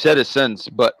sure he said it since,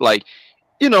 but like,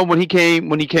 you know, when he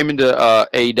came into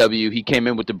AEW, he came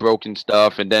in with the broken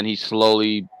stuff, and then he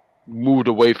slowly moved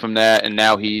away from that, and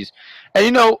now he's, and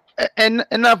you know, and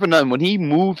not for nothing, when he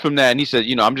moved from that and he said,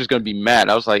 you know, I'm just gonna be mad,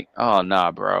 I was like, oh nah,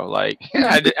 bro, like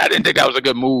I didn't think that was a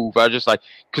good move. I was just like,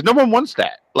 because no one wants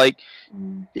that, like,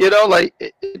 you know, like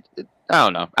I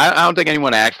don't know, I don't think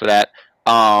anyone asked for that.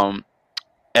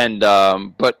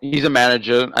 But he's a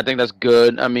manager. I think that's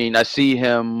good. I mean, I see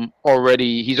him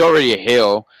already. He's already a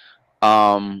heel.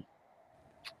 I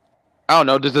don't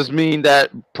know. Does this mean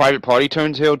that Private Party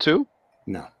turns heel too?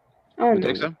 No. Oh, You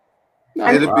think so? No,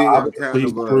 he's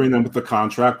screwing them with the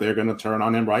contract. They're going to turn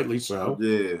on him, rightly so.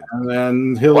 Yeah. And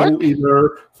then he'll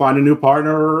either find a new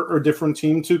partner or a different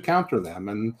team to counter them.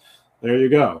 And there you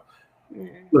go.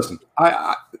 Listen,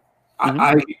 I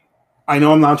I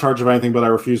know I'm not in charge of anything, but I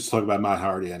refuse to talk about Matt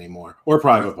Hardy anymore or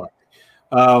Private Party,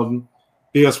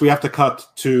 because we have to cut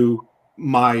to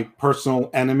my personal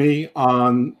enemy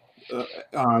on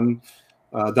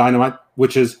Dynamite,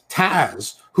 which is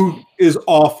Taz, who is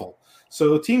awful.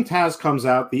 So Team Taz comes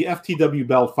out. The FTW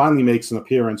belt finally makes an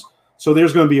appearance. So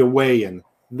there's going to be a weigh-in.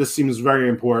 This seems very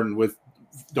important with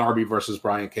Darby versus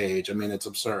Brian Cage. I mean, it's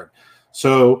absurd.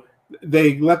 So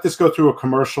they let this go through a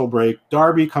commercial break.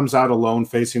 Darby comes out alone,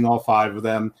 facing all 5 of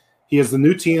them. He has the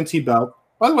new TNT belt.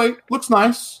 By the way, looks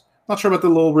nice. Not sure about the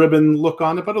little ribbon look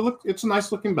on it, but it's a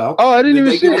nice looking belt. Oh, I didn't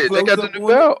even see it. They got the new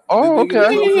belt. Oh,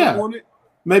 okay. Yeah.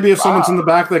 Maybe if someone's in the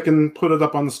back, they can put it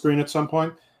up on the screen at some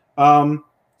point.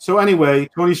 So anyway,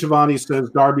 Tony Schiavone says,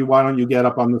 Darby, why don't you get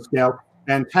up on the scale?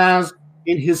 And Taz,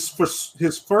 in his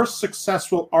first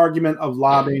successful argument of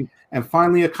lobbying and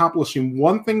finally accomplishing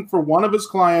one thing for one of his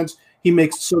clients, he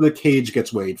makes so that Cage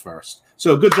gets weighed first.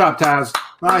 So good job, Taz.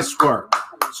 Nice work.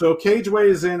 So Cage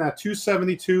weighs in at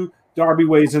 272. Darby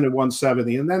weighs in at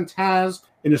 170. And then Taz,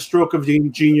 in a stroke of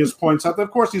genius, points out that,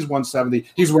 of course, he's 170.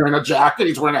 He's wearing a jacket.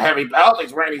 He's wearing a heavy belt.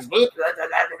 He's wearing his boots.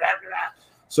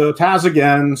 So Taz,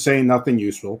 again, saying nothing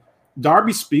useful.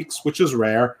 Darby speaks, which is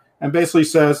rare, and basically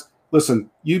says, listen,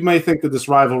 you may think that this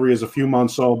rivalry is a few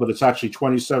months old, but it's actually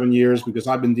 27 years because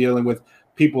I've been dealing with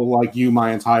people like you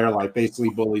my entire life, basically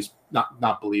bullies,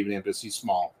 not believing him because he's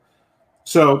small.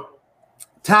 So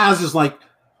Taz is like,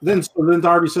 then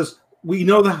Darby says, we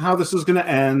know how this is going to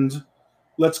end.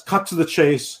 Let's cut to the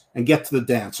chase and get to the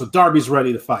dance. So Darby's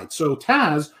ready to fight. So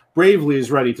Taz bravely is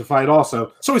ready to fight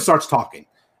also. So he starts talking.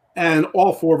 And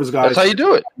all 4 of his guys... That's how you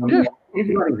do it. Yeah.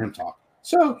 Letting him talk.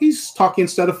 So he's talking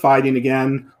instead of fighting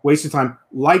again, wasting time.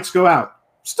 Lights go out.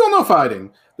 Still no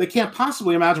fighting. They can't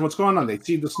possibly imagine what's going on. They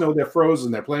see the snow, they're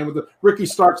frozen. They're playing with the... Ricky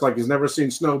Starks like he's never seen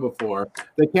snow before.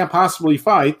 They can't possibly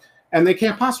fight. And they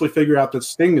can't possibly figure out that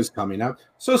Sting is coming out.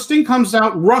 So Sting comes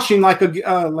out rushing like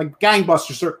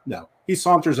gangbusters. No, he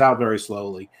saunters out very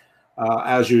slowly,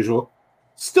 as usual.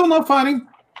 Still no fighting.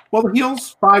 Well, the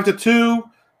heels 5-2.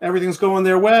 Everything's going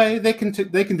their way. They can do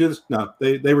this. No,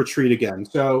 they retreat again.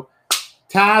 So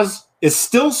Taz is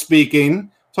still speaking,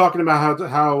 talking about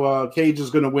how Cage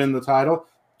is going to win the title.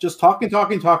 Just talking.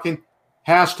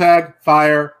 Hashtag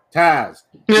fire Taz.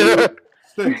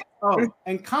 Sting. Oh,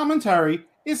 and commentary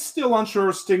is still unsure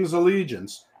of Sting's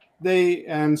allegiance.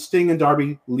 Sting and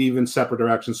Darby leave in separate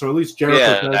directions. So at least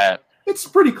Jericho says it's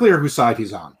pretty clear whose side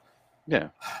he's on. Yeah.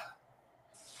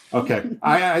 Okay.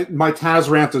 My Taz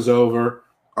rant is over.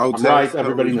 Oh, I'm right.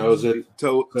 Everybody knows it.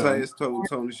 Taz told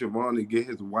Tony Schiavone get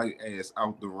his white ass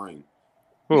out the ring.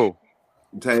 Who?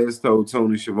 Taz told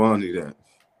Tony Schiavone that.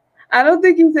 I don't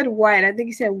think he said white. I think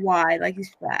he said wide, like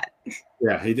he's fat.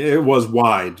 Yeah, he did. It was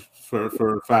wide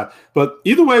for fat. But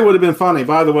either way would have been funny.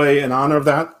 By the way, in honor of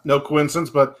that, no coincidence,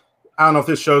 but I don't know if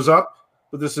this shows up,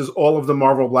 but this is all of the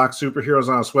Marvel Black superheroes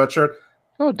on a sweatshirt.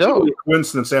 Oh, dope. Totally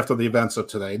coincidence after the events of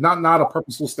today. Not a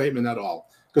purposeful statement at all,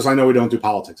 because I know we don't do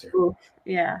politics here. Ooh,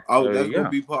 yeah. Oh, that's going to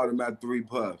be part of my 3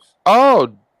 puffs. Oh,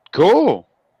 cool.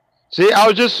 See,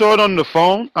 I just saw it on the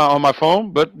phone, on my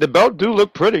phone, but the belt do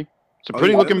look pretty. It's a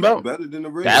pretty looking belt. Better than the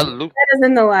ring. Better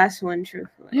than the last one,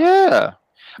 truthfully. Yeah.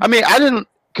 I mean, I didn't,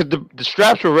 because the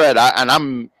straps were red,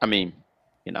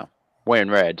 wearing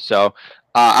red, so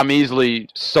I'm easily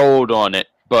sold on it.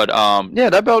 But, yeah,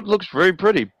 that belt looks very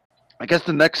pretty. I guess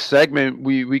the next segment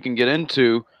we can get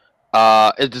into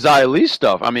is the Xia Li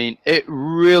stuff. I mean, it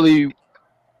really...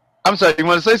 I'm sorry, you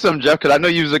want to say something, Jeff? Because I know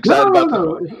you was excited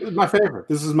about this. It's my favorite.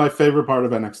 This is my favorite part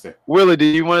of NXT. Willie, do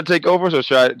you want to take over, or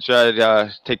should I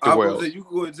take the wheel? You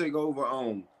can go ahead and take over.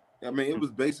 I mean, it was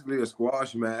basically a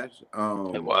squash match.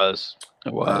 It was.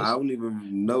 I don't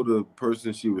even know the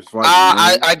person she was fighting.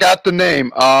 I got the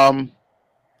name.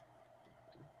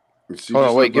 She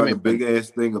give me a big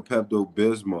ass thing of Pepto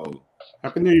Bismol.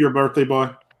 Happy New Year, birthday boy.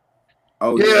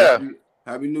 Oh yeah.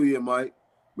 Happy New Year, Mike.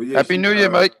 But yeah, Happy New Year,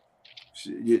 Mike.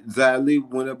 Xia Li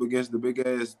went up against the big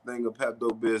ass thing of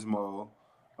Pepto Bismol.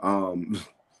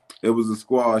 It was a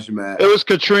squash match. It was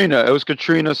Katrina. It was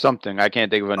Katrina something. I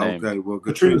can't think of her name. Okay, well,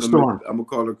 Katrina Storm. I'm gonna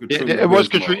call her Katrina. It was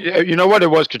Katrina. You know what?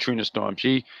 It was Katrina Storm.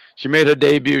 She made her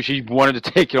debut. She wanted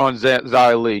to take it on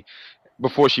Xia Li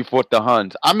before she fought the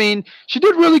Huns. I mean, she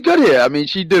did really good here. I mean,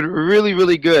 she did really,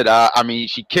 really good. I mean,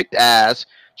 she kicked ass.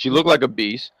 She looked like a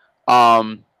beast.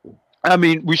 I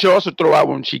mean, we should also throw out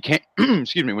when she came.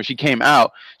 Excuse me. When she came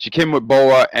out, she came with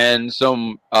Boa and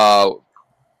some.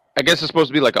 I guess it's supposed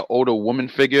to be like an older woman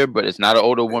figure, but it's not an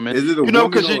older woman. Is it a woman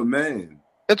or a man?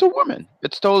 It's a woman.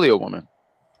 It's totally a woman.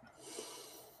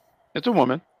 It's a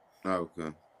woman. Oh,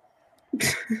 okay.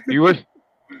 You would?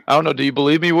 I don't know. Do you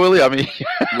believe me, Willie? I mean,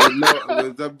 Well,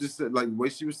 no, I'm just saying, like the way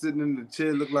she was sitting in the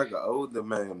chair looked like an older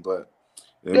man, but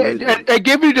they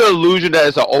give you the illusion that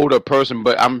it's an older person,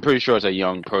 but I'm pretty sure it's a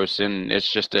young person.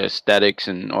 It's just the aesthetics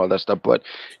and all that stuff. But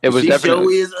it was she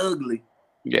definitely. sure is ugly.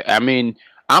 Yeah, I mean,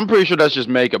 I'm pretty sure that's just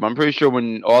makeup. I'm pretty sure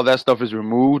when all that stuff is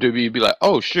removed, it'd be like,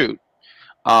 oh shoot.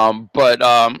 But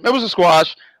it was a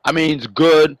squash. I mean, it's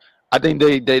good. I think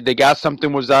they got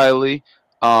something with Xylee.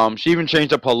 She even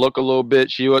changed up her look a little bit.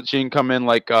 She didn't come in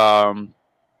like when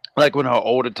her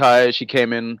old attire. She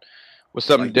came in with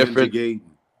something Like different. Gaten.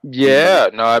 Yeah,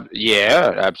 no,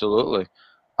 yeah, absolutely.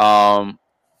 Um,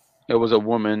 it was a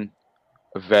woman,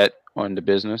 a vet on the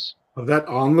business. A vet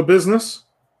on the business?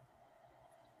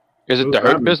 Is it What the does that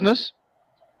Hurt mean? business?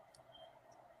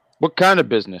 What kind of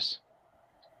business?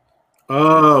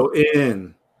 Oh,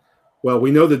 in. Well, we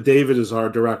know that David is our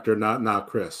director, not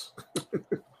Chris.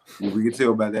 We can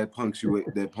tell by that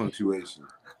punctuation.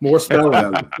 More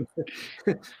spelling.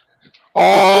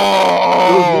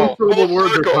 Oh, Those syllable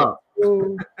words are circle. tough.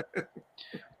 Ooh.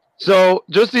 So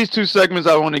just these two segments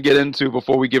I want to get into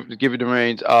before we give you the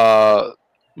reins.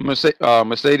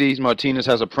 Mercedes Martinez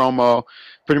has a promo,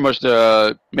 pretty much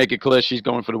to make it clear she's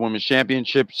going for the women's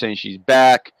championship, saying she's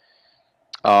back.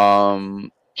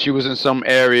 She was in some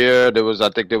area. I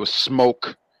think there was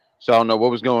smoke, so I don't know what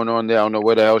was going on there. I don't know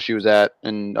where the hell she was at.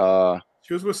 And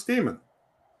She was with Steeman.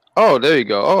 oh, there you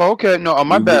go. Oh, okay. No,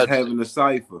 my We bad. was having a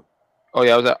cipher. Oh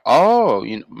yeah, I was at. Oh,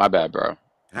 my bad, bro.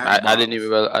 I didn't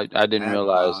even I didn't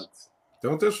realize.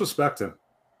 Don't disrespect him.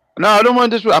 No, I don't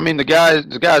want this. I mean, the guy's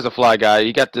a fly guy.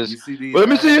 He got this. You see these Well, let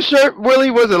me see your shirt,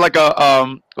 Willie. Was it like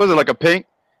a pink?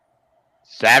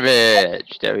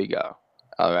 Savage. There we go.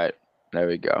 All right, there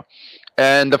we go.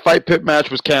 And the fight pit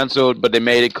match was canceled, but they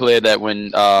made it clear that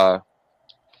when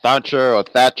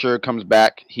Thatcher comes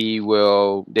back, they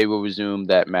will resume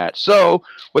that match. So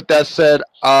with that said,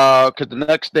 because the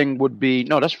next thing would be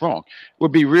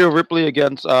would be Rhea Ripley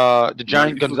against the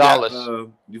Giant Gonzalez.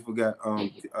 You forgot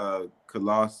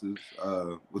Colossus.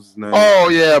 What's his name? Oh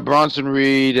yeah, Bronson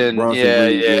Reed and Bronson yeah.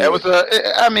 Reed, yeah. It was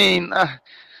I mean,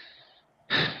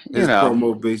 His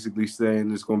promo basically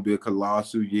saying it's going to be a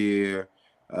colossal year.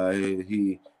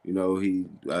 Timothy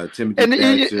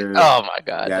Thatcher. Oh my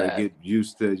God! Got to get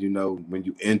used to, when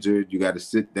you injured, you got to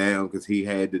sit down because he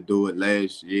had to do it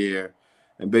last year,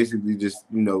 and basically just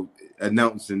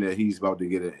announcing that he's about to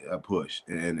get a push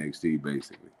in NXT.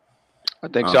 Basically, I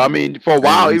think so. I mean, for a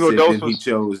while, he said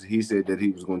that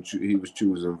he was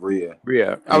choosing Rhea.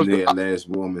 In their last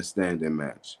woman standing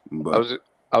match. But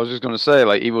I was just gonna say,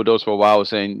 like, Evil Dose for a while was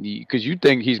saying, because you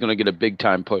think he's gonna get a big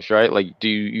time push, right? Like, do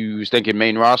you was thinking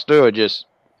main roster or just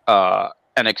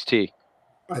NXT?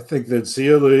 I think that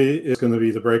Xia Li is going to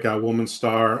be the breakout woman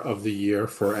star of the year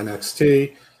for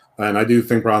NXT, and I do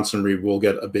think Bronson Reed will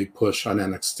get a big push on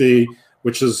NXT,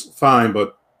 which is fine.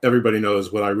 But everybody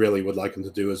knows what I really would like him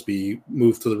to do is be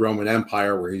moved to the Roman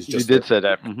Empire, where he's just. You did say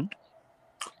that. Mm-hmm.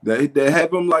 They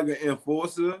have him like an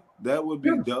enforcer. That would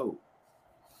be dope.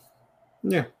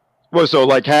 Yeah. Well, so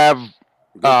like have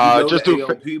just the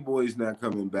ALP boys not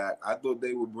coming back. I thought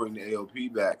they would bring the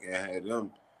ALP back and have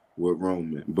them with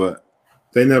Roman, but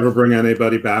they never bring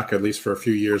anybody back, at least for a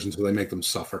few years, until they make them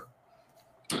suffer.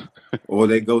 Or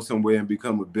they go somewhere and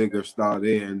become a bigger star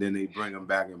there, and then they bring them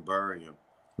back and bury them.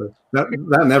 But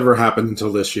that never happened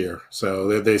until this year,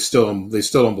 so they still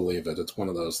don't believe it. It's one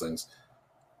of those things.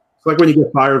 It's like when you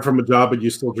get fired from a job, but you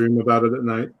still dream about it at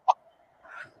night.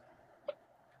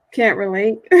 Can't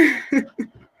relate.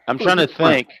 I'm trying to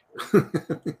think.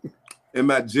 In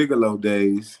my gigolo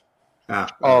days.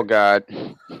 Oh God!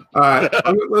 All right,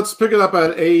 let's pick it up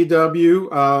at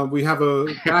AEW. We have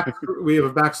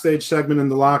a backstage segment in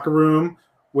the locker room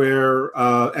where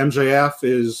MJF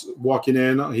is walking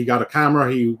in. He got a camera.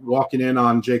 He walking in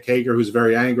on Jake Hager, who's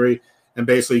very angry, and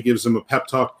basically gives him a pep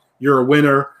talk. You're a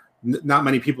winner. Not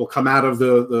many people come out of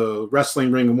the wrestling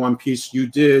ring in one piece. You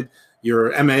did.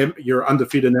 You're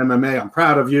undefeated in MMA. I'm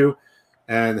proud of you.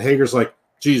 And Hager's like,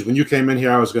 geez, when you came in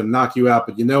here, I was going to knock you out.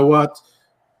 But you know what?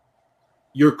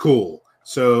 You're cool.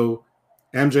 So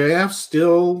MJF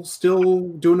still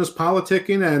doing his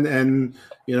politicking and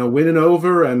winning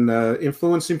over and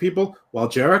influencing people, while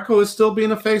Jericho is still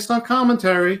being a face on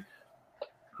commentary.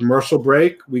 Commercial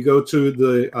break. We go to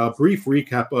the brief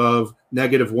recap of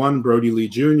 -1 Brody Lee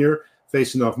Jr.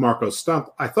 facing off Marco Stunt.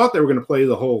 I thought they were going to play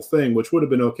the whole thing, which would have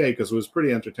been okay because it was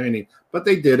pretty entertaining, but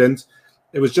they didn't.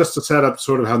 It was just to set up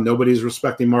sort of how nobody's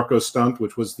respecting Marco Stunt,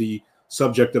 which was the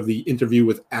subject of the interview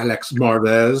with Alex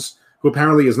Marvez, who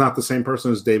apparently is not the same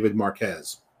person as David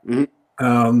Marquez.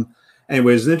 Mm-hmm.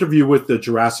 Anyways, an interview with the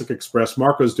Jurassic Express.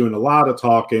 Marco's doing a lot of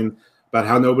talking, about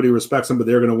how nobody respects them, but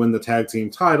they're going to win the tag team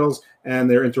titles. And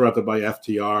they're interrupted by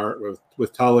FTR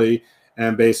with Tully.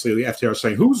 And basically, the FTR is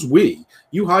saying, "Who's we?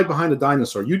 You hide behind a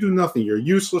dinosaur. You do nothing. You're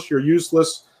useless. You're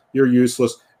useless. You're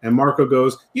useless." And Marco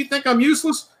goes, "You think I'm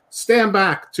useless? Stand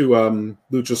back," to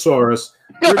Luchasaurus.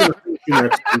 We're going to face you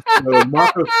next week. So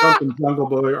Marco Stunt and Jungle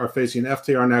Boy are facing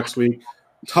FTR next week.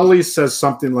 Tully says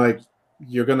something like,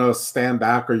 "You're going to stand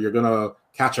back, or you're going to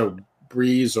catch a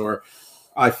breeze, or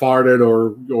I farted,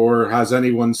 or has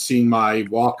anyone seen my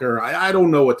walker?" I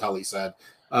don't know what Tully said,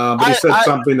 but he said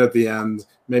something at the end.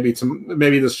 Maybe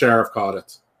the sheriff caught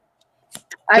it.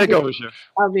 Take over, Chef.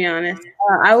 I'll be honest.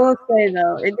 I will say,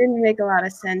 though, it didn't make a lot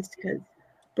of sense because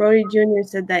Brody Jr.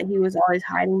 said that he was always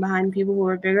hiding behind people who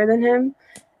were bigger than him.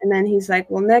 And then he's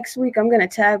like, "Well, next week I'm going to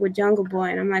tag with Jungle Boy."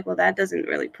 And I'm like, well, that doesn't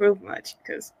really prove much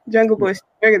because Jungle Boy's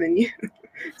bigger than you.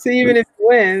 So even if you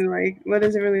win, like, what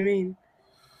does it really mean?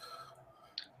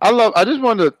 I just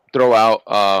wanted to throw out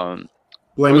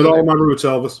Blame it all on my roots,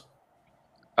 Elvis.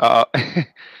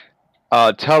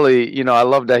 Tully, I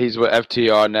love that he's with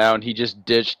FTR now, and he just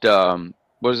ditched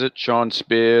was it Sean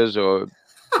Spears or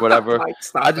whatever?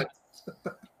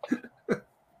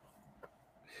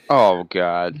 Oh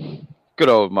God, good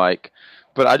old Mike.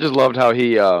 But I just loved how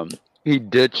he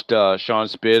ditched Sean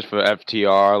Spears for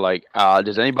FTR. Like,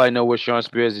 does anybody know where Sean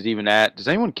Spears is even at? Does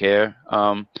anyone care?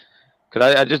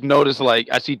 Because I just noticed, like,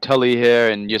 I see Tully here,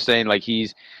 and you're saying like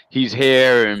he's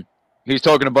here and he's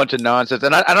talking a bunch of nonsense,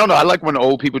 and I don't know. I like when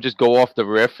old people just go off the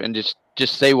riff and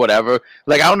just say whatever.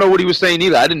 Like, I don't know what he was saying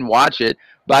either. I didn't watch it,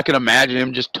 but I can imagine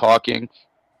him just talking.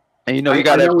 And you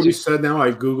got. I know what he said now.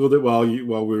 I googled it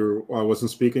while I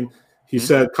wasn't speaking. He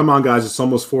said, "Come on, guys! It's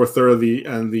almost 4:30,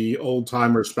 and the old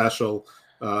timer special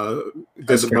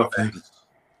discount."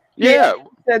 Yeah.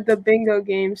 Said the bingo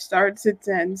game starts at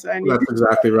 10. So that's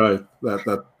exactly right.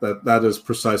 That is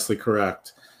precisely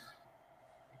correct.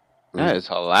 That is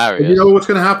hilarious. And you know what's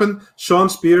going to happen? Sean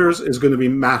Spears is going to be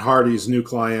Matt Hardy's new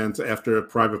client after a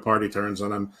private party turns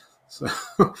on him. So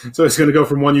he's going to go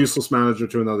from one useless manager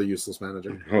to another useless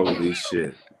manager. Holy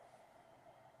shit.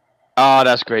 Oh,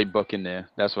 that's great booking there.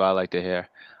 That's what I like to hear.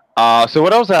 So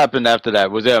what else happened after that?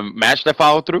 Was there a match that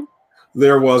followed through?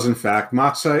 There was, in fact.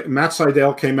 Matt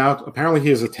Sydal came out. Apparently he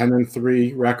has a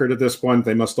 10-3 record at this point.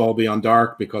 They must all be on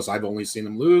dark because I've only seen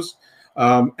him lose.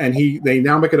 And they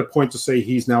now make it a point to say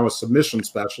he's now a submission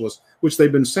specialist, which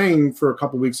they've been saying for a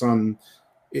couple of weeks on,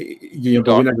 but we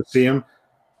never see him.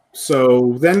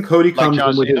 So then Cody comes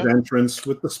in with his entrance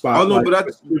with the spotlight. Oh, no,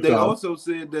 but they also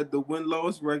said that the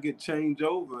win-loss record change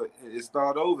over. It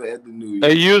start over at the New Year.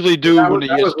 They usually do that when was,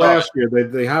 the year was starts. last year.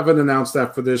 They haven't announced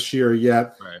that for this year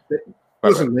yet. Right.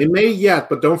 Listen, they may yet,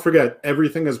 but don't forget,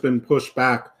 everything has been pushed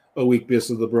back a week because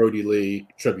of the Brody Lee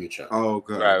tribute show. Oh,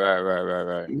 okay.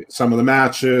 Right. Some of the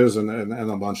matches and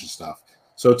a bunch of stuff.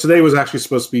 So today was actually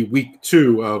supposed to be week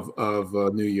 2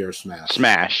 of New Year's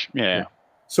Smash. Yeah.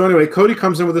 So anyway, Cody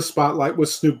comes in with a spotlight with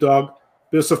Snoop Dogg.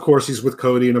 This, of course, he's with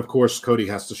Cody, and of course, Cody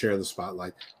has to share the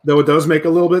spotlight. Though it does make a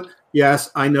little bit. Yes,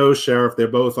 I know, Sheriff. They're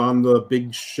both on the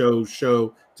big show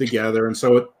together, and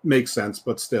so it makes sense,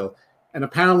 but still. And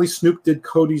apparently Snoop did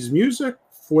Cody's music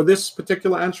for this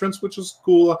particular entrance, which is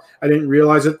cool. I didn't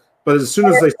realize it, but as soon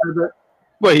as they said that...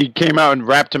 Well, he came out and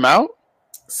rapped him out?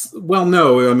 Well,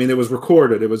 no. I mean, it was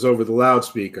recorded. It was over the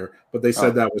loudspeaker, but they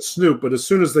said that was Snoop. But as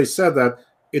soon as they said that,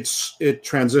 it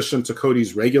transitioned to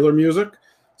Cody's regular music.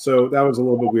 So that was a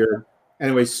little bit weird.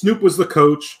 Anyway, Snoop was the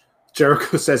coach.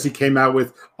 Jericho says he came out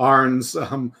with Arn's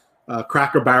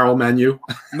Cracker Barrel menu.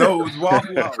 No, it was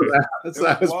Waffle House.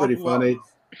 That was pretty funny.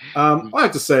 What I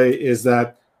have to say is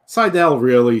that Sydal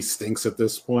really stinks at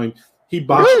this point. He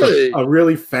bought a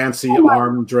really fancy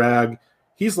arm drag.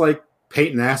 He's like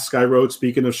Peyton Ask, I wrote,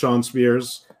 speaking of Sean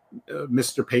Spears,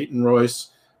 Mr. Peyton Royce.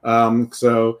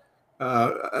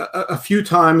 A few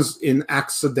times in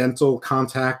accidental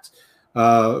contact,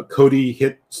 Cody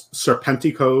hit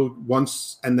Serpentico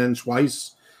once and then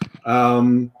twice.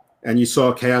 And you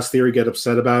saw Chaos Theory get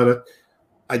upset about it.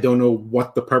 I don't know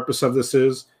what the purpose of this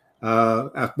is.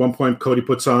 At one point, Cody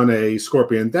puts on a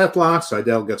Scorpion Deathlock.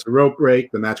 Sydal gets a rope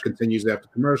break. The match continues after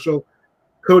commercial.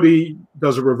 Cody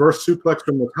does a reverse suplex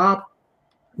from the top.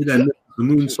 He then misses the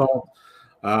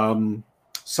moonsault.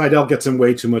 Sydal gets in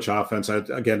way too much offense. I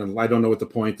don't know what the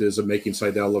point is of making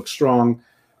Sydal look strong.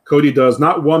 Cody does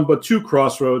not one but 2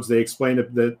 crossroads. They explained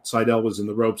that Sydal was in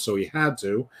the ropes, so he had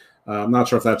to. I'm not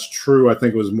sure if that's true. I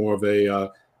think it was more of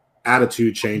a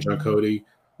attitude change on Cody.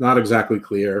 Not exactly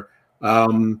clear.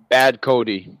 Bad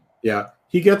Cody. Yeah,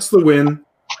 he gets the win.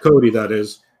 Cody, that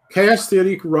is. Chaos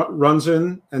Theory runs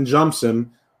in and jumps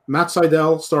him. Matt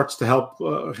Sydal starts to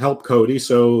help Cody.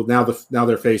 So now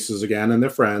they're faces again and they're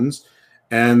friends.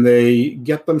 and they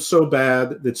get them so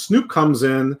bad that Snoop comes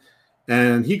in,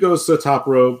 and he goes to the top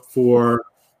rope for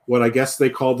what I guess they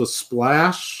call the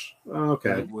splash.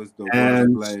 Okay. That was the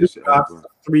And worst Snoop splash got ever.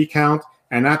 3 count,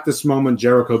 and at this moment,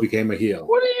 Jericho became a heel.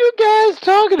 What are you guys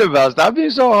talking about? Stop being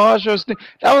so harsh. That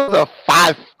was a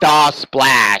 5-star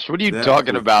splash. What are you That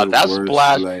talking was about? the That worst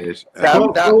splash. splash That,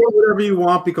 Well, that, call it whatever you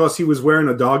want because he was wearing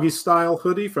a doggy style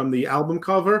hoodie from the album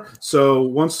cover. So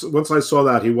once I saw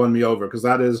that, he won me over because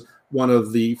that is one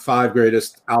of the 5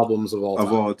 greatest albums of all time.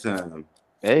 of all time.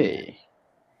 hey.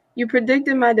 You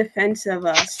predicted my defense of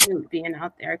Snoop being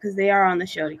out there because they are on the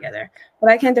show together, but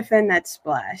I can't defend that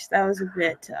splash. That was a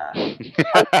bit.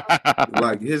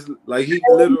 Like he He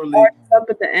literally up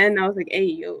at the end. I was like, "Hey,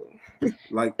 yo."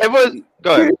 like It was.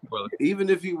 Go ahead. Willie. even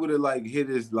if he would have like hit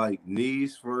his like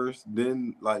knees first,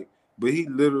 then like, but he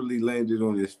literally landed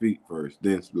on his feet first,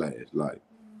 then splashed. Like,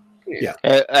 Yeah.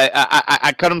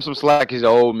 I cut him some slack. He's an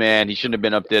old man. He shouldn't have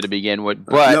been up there to begin with.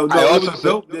 But no, I it also was said,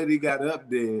 dope that he got up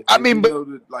there. I And mean, you but know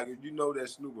that, like, if you know that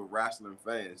Snoop a wrestling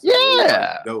fan, so it was,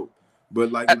 yeah. like, dope.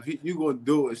 But like, if you gonna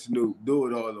do it, Snoop, do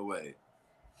it all the way.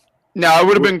 No, it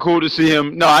would have been cool to see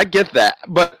him. No, I get that,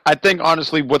 but I think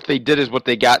honestly, what they did is what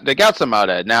they got. They got some out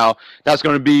of it. Now that's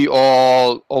going to be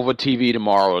all over TV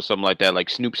tomorrow or something like that, like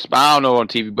Snoop Spano on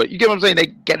TV. But you get what I'm saying?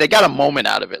 They got a moment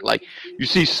out of it. Like you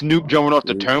see Snoop jumping off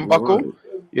the turnbuckle. Right.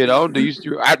 You know,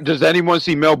 does anyone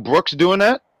see Mel Brooks doing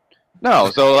that? No.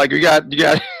 So like we got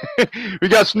we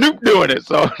got Snoop doing it.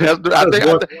 So that's, I think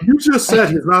You just said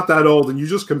he's not that old, and you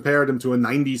just compared him to a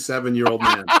 97-year-old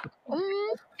man.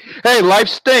 hey, life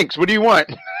stinks. What do you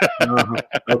want?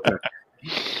 Okay.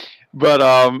 But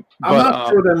I'm not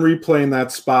sure them replaying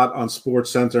that spot on Sports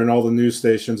Center and all the news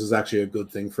stations is actually a good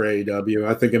thing for AEW.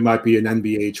 I think it might be an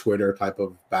NBA Twitter type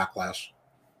of backlash.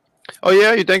 Oh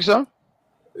yeah, you think so?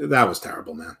 That was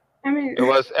terrible, man. I mean, It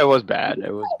was bad.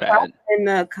 It was bad. in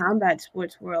the combat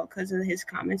sports world because of his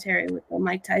commentary with the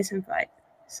Mike Tyson fight.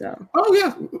 So. Oh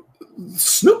yeah,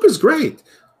 Snoop is great,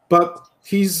 but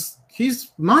he's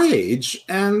my age,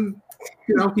 and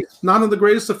he's not in the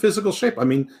greatest of physical shape. I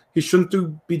mean, he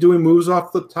shouldn't be doing moves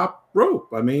off the top rope.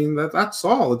 I mean, that's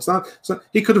all. It's not.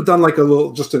 He could have done like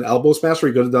just an elbow smash, or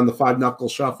he could have done the 5-knuckle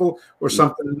shuffle or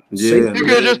something. Yeah, he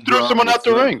could have just threw someone out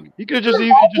the ring. He could have just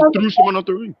threw someone out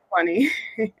the ring. Funny.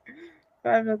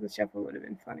 5-knuckle shuffle would have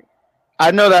been funny. I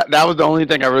know that was the only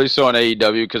thing I really saw in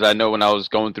AEW because I know when I was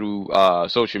going through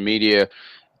social media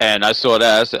and I saw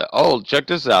that, I said, "Oh, check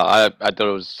this out!" I thought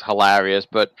it was hilarious,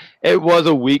 but it was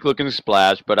a weak-looking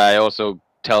splash. But I also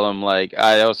tell him I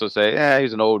also say, "Yeah,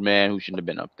 he's an old man who shouldn't have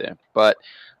been up there." But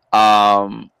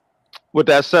with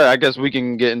that said, I guess we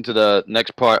can get into the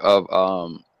next part of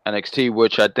NXT,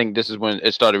 which I think this is when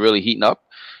it started really heating up.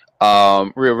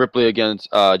 Rhea Ripley against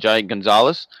Giant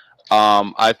Gonzalez.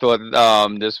 I thought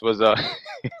this was a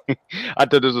I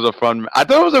thought this was a fun. I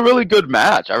thought it was a really good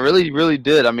match. I really, really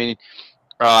did. I mean,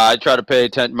 I try to pay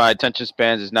attention. My attention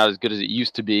spans is not as good as it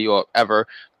used to be or ever.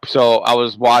 So I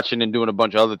was watching and doing a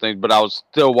bunch of other things, but I was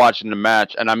still watching the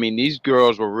match. And I mean, these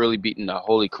girls were really beating the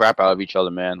holy crap out of each other,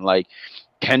 man. Like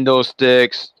kendo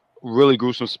sticks, really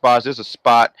gruesome spots. There's a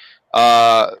spot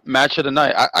match of the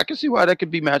night. I can see why that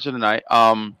could be match of the night.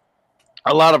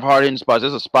 A lot of hard hitting spots.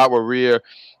 There's a spot where Rhea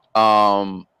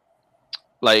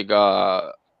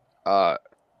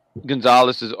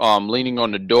Gonzalez is leaning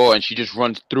on the door and she just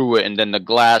runs through it and then the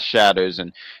glass shatters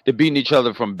and they're beating each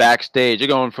other from backstage. They're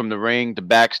going from the ring to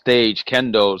backstage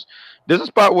kendos. There's a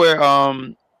spot where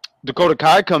Dakota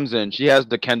Kai comes in. She has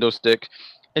the kendo stick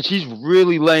and she's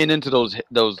really laying into those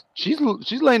she's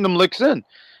laying them licks in.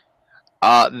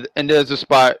 And there's a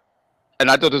spot, and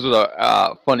I thought this was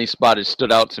a funny spot. It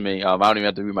stood out to me. I don't even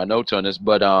have to read my notes on this,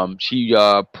 but she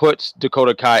puts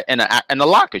Dakota Kai in a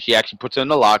locker. She actually puts her in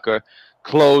the locker,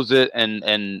 close it, and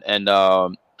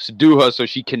subdue her so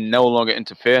she can no longer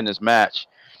interfere in this match.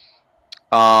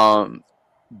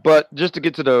 But just to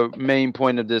get to the main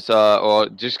point of this, or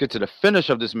just get to the finish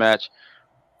of this match,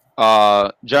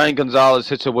 Giant Gonzalez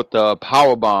hits her with the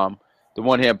power bomb, the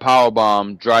one-hand power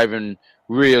bomb, driving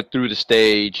Rhea through the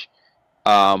stage.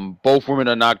 Both women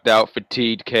are knocked out,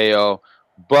 fatigued, KO,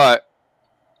 but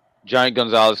Giant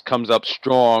Gonzalez comes up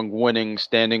strong, winning,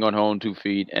 standing on her own 2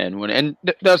 feet, and winning. And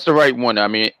that's the right one. I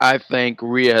mean, I think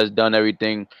Rhea has done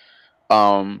everything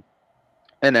in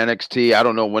NXT. I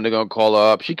don't know when they're gonna call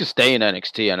her up. She could stay in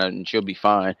NXT and she'll be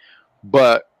fine.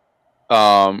 But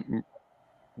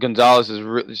Gonzalez is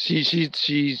really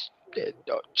she's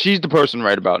the person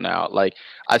right about now. Like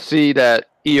I see that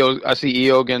I see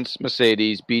Io against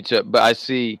Mercedes beats her, but I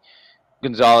see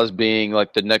Gonzalez being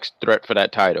like the next threat for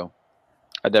that title.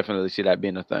 I definitely see that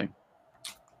being a thing.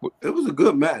 It was a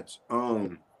good match.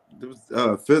 It was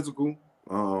physical.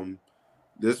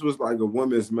 This was like a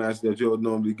women's match that you'll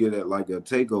normally get at like a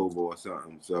takeover or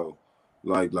something. So,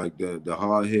 like the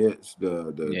hard hits,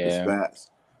 the Yeah.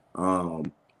 spats. I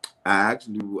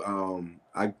actually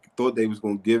I thought they was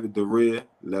gonna give it to Rhea,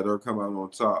 let her come out on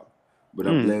top, but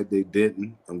I'm glad they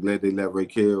didn't. I'm glad they let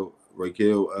Raquel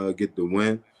get the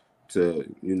win to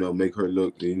make her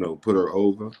look, put her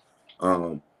over.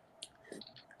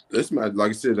 This match, like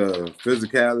I said,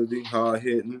 physicality, hard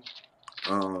hitting.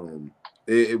 Um,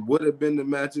 it would have been the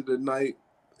match of the night.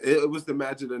 It was the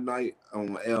match of the night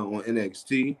on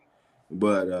NXT,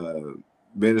 but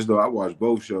being as though I watched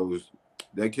both shows,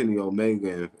 that Kenny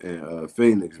Omega and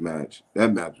Phoenix match,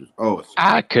 that match was awesome.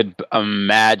 I could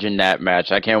imagine that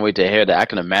match. I can't wait to hear that. I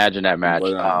can imagine that match.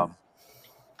 But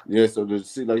yeah, so to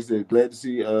see, like I said, glad to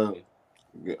see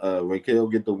Raquel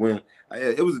get the win.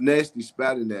 It was a nasty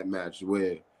spot in that match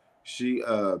where she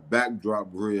backdropped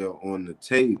Rhea on the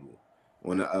table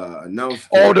on the announce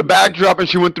table. Oh, the backdrop, and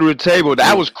she went through the table.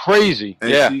 That was crazy. And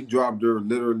yeah, she dropped her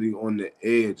literally on the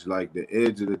edge, like the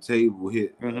edge of the table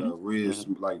hit Rhea's,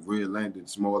 like Rhea landed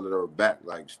small at her back,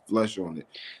 like flush on it.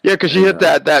 Yeah, because she hit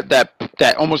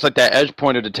that almost like that edge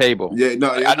point of the table. Yeah, no,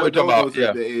 I know what you're talking about.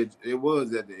 at the edge. It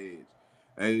was at the edge,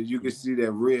 and you can see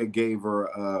that Rhea gave her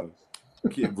a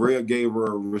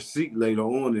receipt later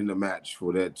on in the match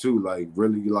for that too, like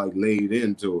really like laid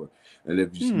into her. And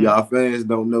if y'all fans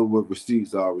don't know what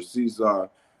receipts are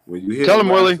when you hit a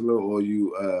wrestler or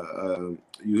you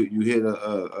hit somebody you hit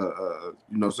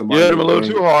them a little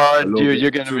too hard,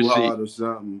 you're getting a receipt or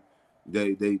something.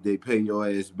 They pay your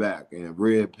ass back, and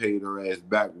Red paid her ass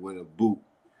back with a boot,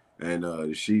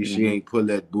 and she ain't put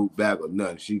that boot back or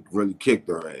nothing. She really kicked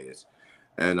her ass.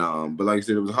 And but like I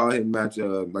said, it was a hard hitting match.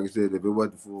 Like I said, if it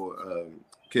wasn't for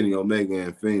Kenny Omega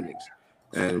and Phoenix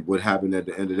and what happened at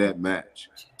the end of that match,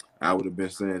 I would have been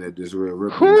saying that this Rhea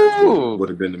Ripley match would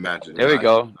have been the match of the There we night.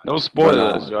 go. No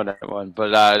spoilers on that one,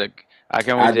 but I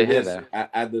can't wait to hear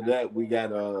that. After that, we got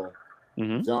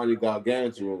Johnny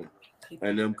Gargano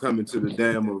and them coming to the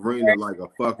damn arena like a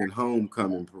fucking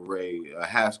homecoming parade, a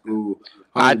high school.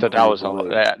 I thought that was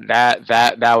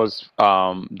that was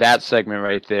that segment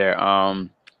right there. I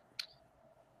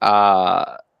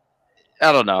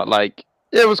don't know, like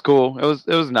it was cool. It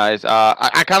was nice.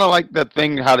 I kind of like the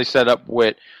thing how they set up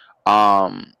with oh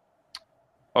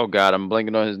god, I'm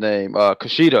blanking on his name,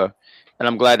 Kushida, and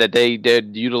I'm glad that they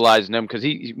did utilizing him because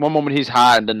he one moment he's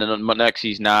hot and then the next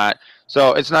he's not.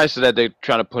 So it's nice that they're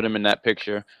trying to put him in that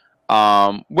picture.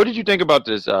 What did you think about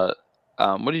this? What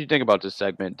did you think about this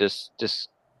segment? This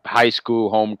high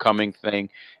school homecoming thing,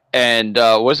 and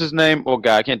what's his name? Oh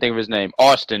god, I can't think of his name.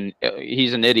 Austin.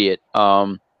 He's an idiot.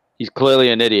 He's clearly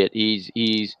an idiot.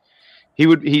 He's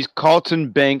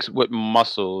Carlton Banks with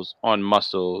muscles on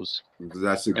muscles.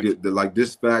 That's a good like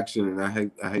this faction, and I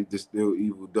hate to steal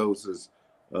Evil Dose's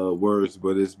words,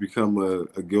 but it's become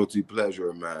a guilty pleasure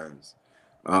of mine.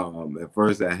 At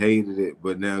first I hated it,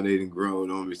 but now they done grown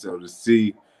on me. So to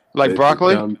see like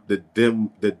broccoli, the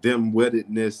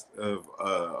dim-wittedness of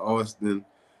Austin,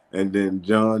 and then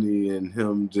Johnny and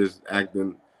him just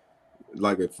acting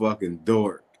like a fucking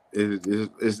dork.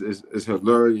 It's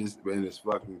hilarious and it's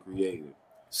fucking creative.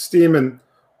 Steeman,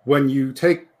 when you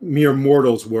take mere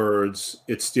mortals' words,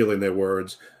 it's stealing their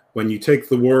words. When you take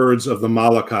the words of the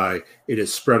Malachi, it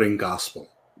is spreading gospel.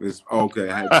 It's okay.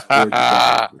 I had to spread the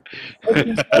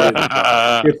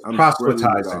gospel. It's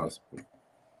proselytizing.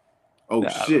 Oh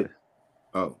shit!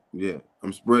 Oh yeah,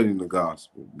 I'm spreading the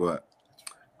gospel. But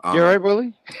you all right,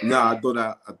 Willie? No, I thought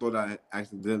I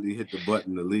accidentally hit the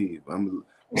button to leave. I'm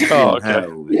okay.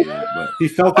 But he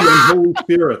felt the unholy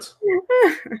spirit.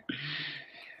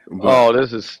 Oh,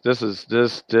 this is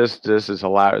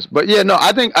hilarious. But yeah, no,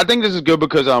 I think this is good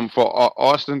because for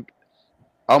Austin,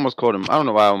 I almost called him. I don't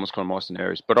know why I almost called him Austin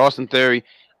Harris, but Austin Theory,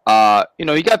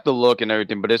 he got the look and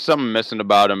everything, but there's something missing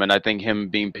about him, and I think him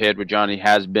being paired with Johnny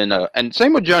has been and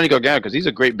same with Johnny Gargano because he's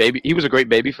a great baby. He was a great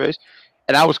baby face,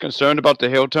 and I was concerned about the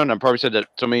heel turn. I probably said that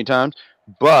so many times,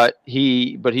 but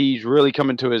he's really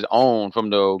coming to his own from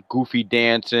the goofy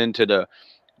dancing to the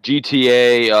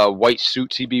GTA white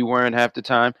suits he be wearing half the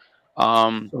time.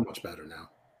 So much better now.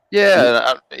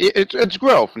 Yeah, it's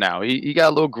growth now. He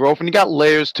got a little growth and he got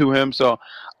layers to him, so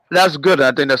that's good.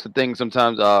 I think that's the thing.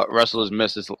 Sometimes wrestlers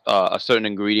miss is a certain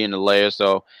ingredient, a layer.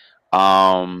 So,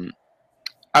 this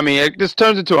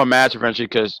turns into a match eventually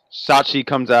because Sachi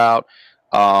comes out.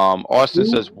 Austin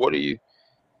says, "What are you?"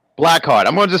 Blackheart.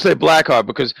 I'm going to just say Blackheart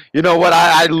because you know what?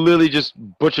 I literally just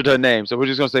butchered her name, so we're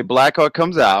just going to say Blackheart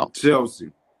comes out. Chelsea.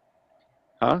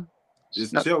 Huh?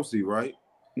 It's Chelsea, right?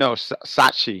 No,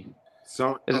 Sachi.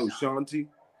 Shanti.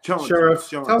 Chauncey, Sheriff,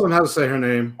 Chauncey. tell them how to say her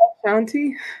name.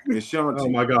 Shanti. It's Chauncey. Oh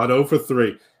my God, 0 for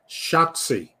 3.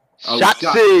 Shotzi. Oh,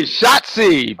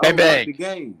 Shotzi, Oh, bang like bang. the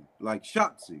game. Like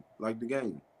Shotzi. Like the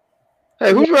game.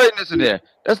 Hey, who's writing this in there?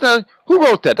 That's not who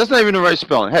wrote that. That's not even the right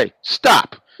spelling. Hey,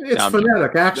 stop. It's No, I'm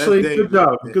phonetic, actually. That's Good David.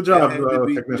 job. Good job, That had to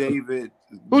be technician. David.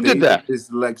 Who did that?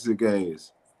 Dyslexic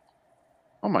ass.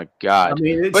 Oh my I God.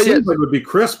 mean, it But seems like it would be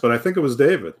Chris, but I think it was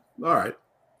David. All right.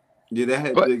 Yeah, that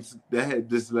had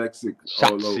dyslexic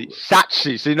all over.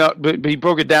 Satchi. See, no, but he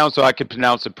broke it down so I could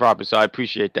pronounce it proper. So I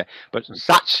appreciate that. But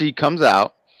Satchi comes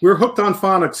out. We're hooked on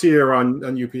phonics here on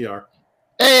UPR.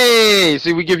 Hey,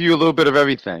 see, we give you a little bit of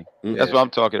everything. Mm-hmm. That's what I'm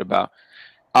talking about.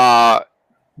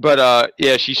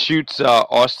 Yeah, she shoots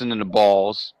Austin in the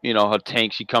balls. You know, her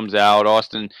tank. She comes out.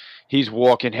 Austin, he's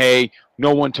walking. Hey,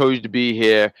 no one told you to be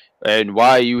here, and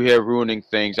why are you here ruining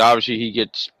things? Obviously, he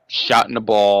gets shot in the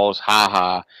balls. Ha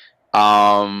ha.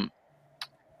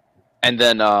 And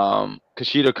then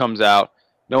Kushida comes out.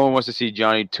 No one wants to see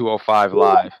Johnny 205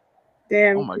 live.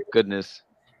 Damn. Oh my goodness,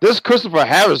 this Christopher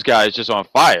Harris guy is just on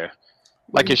fire,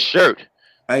 like his shirt.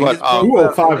 Hey, But, his profile-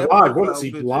 205 that live. What profile is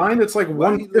he, picture, blind? It's like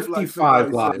why he look like 155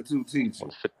 somebody live. sent to teacher?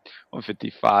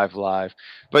 155 live.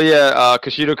 But yeah,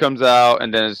 Kushida comes out,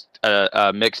 and then it's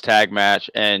a mixed tag match,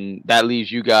 and that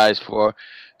leaves you guys for,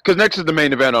 because next is the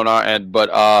main event on our end.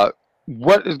 But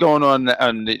what is going on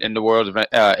in the world of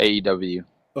AEW?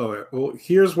 Oh, yeah. Well,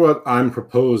 here's what I'm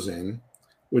proposing,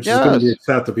 which is going to be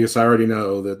accepted because I already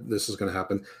know that this is going to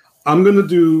happen. I'm going to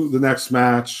do the next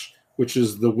match, which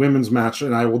is the women's match,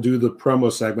 and I will do the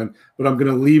promo segment, but I'm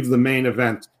going to leave the main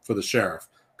event for the Sheriff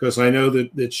because I know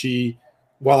that she,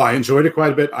 while I enjoyed it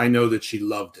quite a bit, I know that she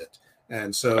loved it.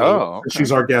 And so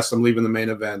she's our guest. I'm leaving the main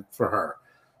event for her.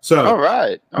 So all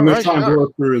right. I'm going to try and blow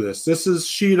through this. This is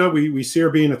Sheeta. We see her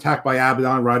being attacked by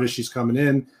Abaddon right as she's coming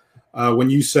in. When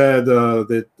you said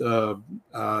that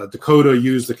Dakota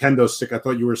used the kendo stick, I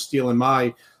thought you were stealing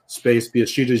my space because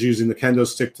Sheeta's using the kendo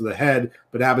stick to the head,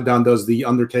 but Abaddon does the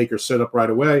Undertaker sit-up right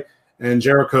away, and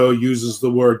Jericho uses the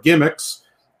word gimmicks.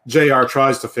 JR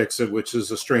tries to fix it, which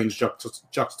is a strange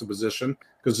juxtaposition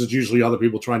because it's usually other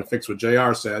people trying to fix what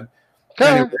JR said.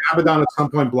 Anyway, Abaddon at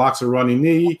some point blocks a running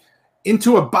knee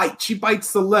into a bite. She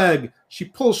bites the leg. She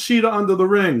pulls Sheeta under the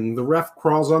ring. The ref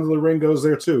crawls under the ring, goes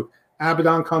there too.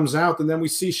 Abaddon comes out, and then we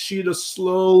see Sheeta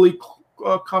slowly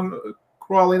come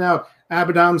crawling out.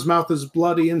 Abaddon's mouth is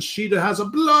bloody, and Sheeta has a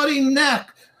bloody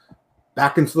neck.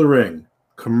 Back into the ring.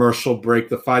 Commercial break.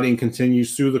 The fighting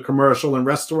continues through the commercial and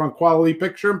restaurant quality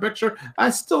picture-in-picture. I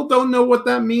still don't know what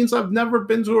that means. I've never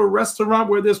been to a restaurant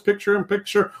where there's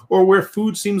picture-in-picture or where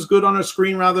food seems good on a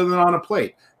screen rather than on a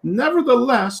plate.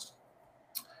 Nevertheless,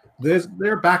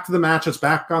 they're back to the match. It's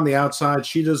back on the outside.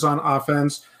 Sheeta's on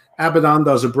offense. Abaddon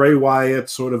does a Bray Wyatt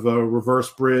sort of a reverse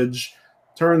bridge,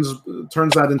 turns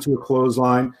that into a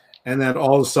clothesline, and then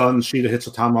all of a sudden Sheeta hits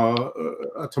a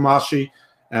Tamashi,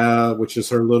 which is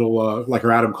her little like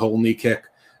her Adam Cole knee kick,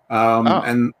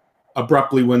 and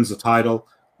abruptly wins the title.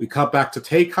 We cut back to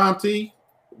Tay Conti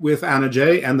with Anna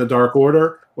Jay and the Dark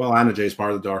Order. Well, Anna Jay is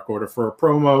part of the Dark Order for a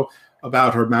promo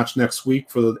about her match next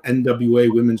week for the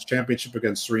NWA Women's Championship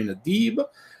against Serena Deeb,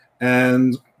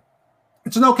 and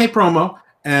it's an okay promo.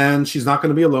 And she's not going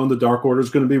to be alone. The Dark Order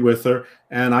is going to be with her.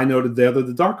 And I noted there that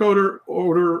the Dark Order,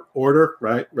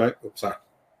 right. Oops, sorry,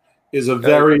 is a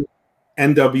very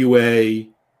NWA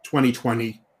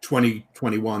 2020,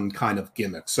 2021 kind of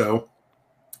gimmick. So,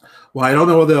 well, I don't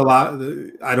know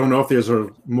I don't know if there's a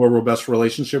more robust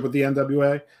relationship with the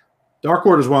NWA. Dark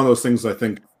Order is one of those things I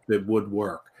think that would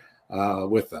work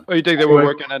with them. Oh, you think they will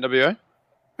work in NWA?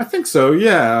 I think so.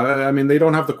 Yeah. I mean, they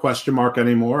don't have the question mark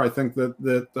anymore. I think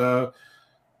that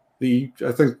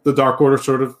I think the Dark Order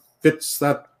sort of fits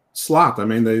that slot. I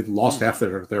mean, they lost half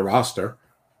their roster.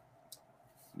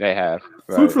 They have.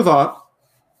 Right. Food for thought.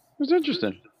 It's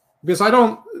interesting. Because I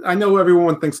know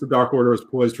everyone thinks the Dark Order is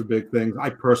poised for big things.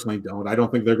 I personally don't. I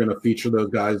don't think they're going to feature those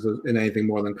guys in anything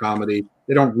more than comedy.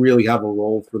 They don't really have a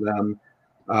role for them.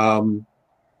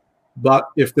 But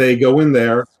if they go in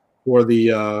there for into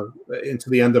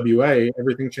the NWA,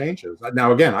 everything changes.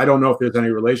 Now, again, I don't know if there's any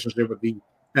relationship with the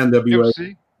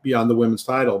NWA beyond the women's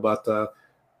title, but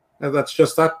that's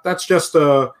just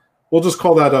we'll just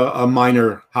call that a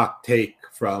minor hot take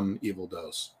from Evil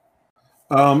Dose.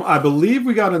 I believe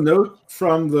we got a note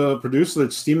from the producer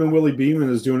that Steamin' Willie Beeman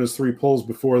is doing his 3 pulls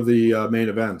before the main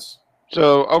events.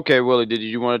 So, okay, Willie, did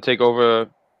you want to take over?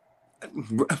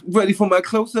 Ready for my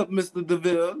close-up, Mr.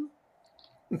 DeVille?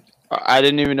 I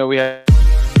didn't even know we had...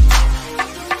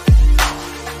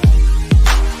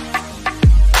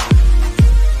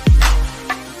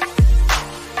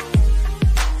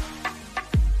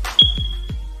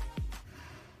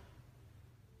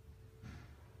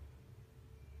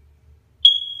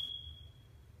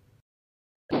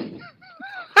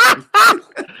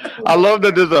 I love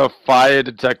that there's a fire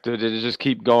detector that just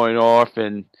keep going off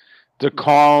and the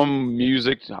calm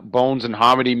music, Bones and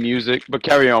Harmony music. But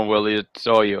carry on, Willie. It's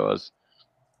all yours.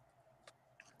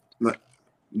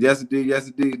 Yes, indeed. Yes,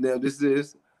 indeed. Now, this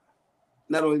is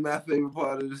not only my favorite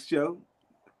part of the show,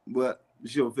 but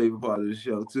it's your favorite part of the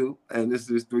show, too. And this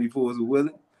is 3 Pulls of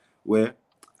Willie, where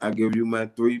I give you my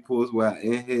 3 pulls where I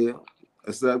inhale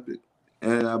a subject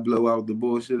and I blow out the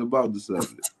bullshit about the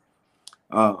subject.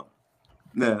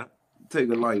 Now, take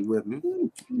a light with me.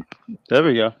 There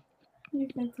we go. You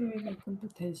can do the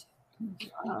competition.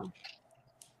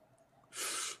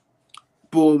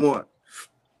 Pull 1.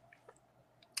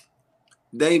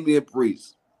 Damian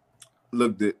Priest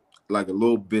looked like a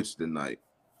little bitch tonight.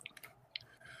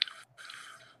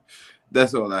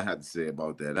 That's all I have to say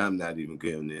about that. I'm not even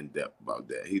going in depth about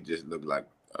that. He just looked like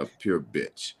a pure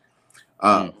bitch.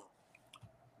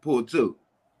 Pull 2.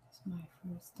 It's my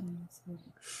first time.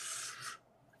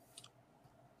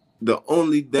 The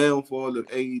only downfall of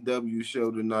AEW show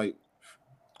tonight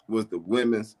was the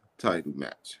women's title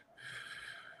match.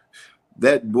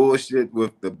 That bullshit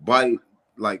with the bite,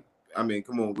 like, I mean,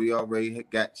 come on, we already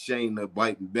got Shayna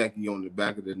biting Becky on the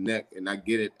back of the neck, and I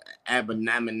get it,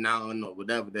 Abenaminon or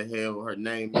whatever the hell her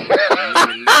name is,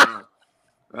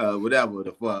 whatever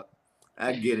the fuck.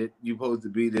 I get it. You're supposed to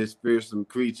be this fearsome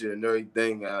creature and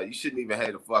everything. You shouldn't even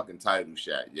have a fucking title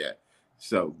shot yet.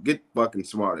 So get fucking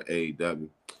smart at AEW.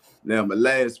 Now, my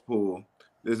last pull,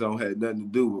 this don't have nothing to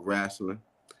do with wrestling.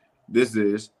 This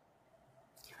is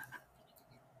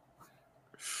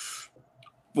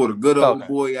for the good old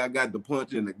boy I got the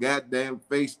punch in the goddamn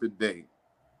face today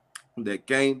that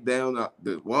came down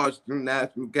the Washington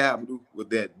National Capitol with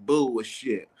that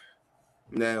bullshit.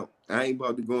 Now, I ain't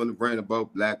about to go on the rant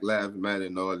about Black Lives Matter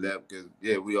and all that because,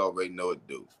 yeah, we already know it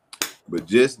do. But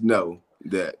just know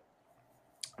that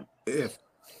if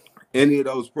any of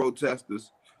those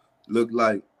protesters look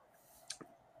like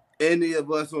any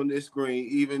of us on this screen,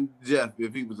 even Jeff,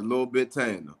 if he was a little bit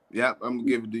tanner, yep, I'm going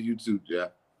to give it to you too,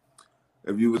 Jeff.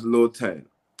 If you was a little tanner,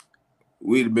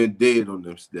 we'd have been dead on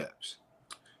them steps.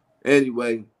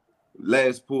 Anyway,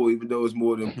 last pull, even though it's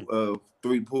more than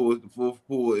 3 pulls, the 4th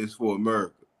pull is for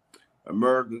America.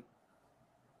 America,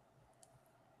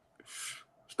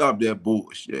 stop that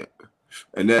bullshit.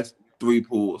 And that's 3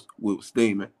 pulls with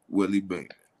Steaming Willie B.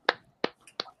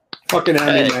 Fucking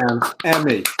Emmy, man.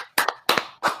 Emmy.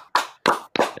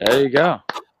 There you go.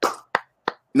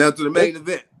 Now to the main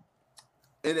event.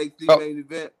 NXT main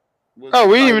event. We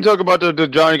didn't even talk about the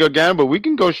Johnny Gargano, but we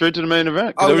can go straight to the main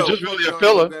event because it was just really a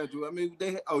filler. I mean,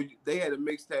 they had a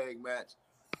mixed tag match.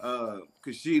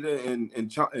 Kushida and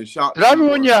Shotzi. Did I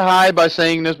ruin your high by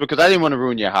saying this? Because I didn't want to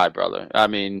ruin your high, brother. I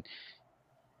mean,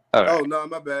 all right. Oh no,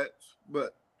 my bad.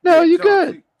 But no, you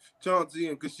good. Chauncey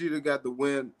and Kushida got the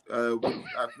win. I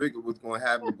figured was going to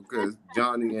happen because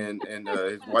Johnny and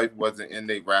his wife wasn't in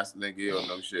their wrestling gear or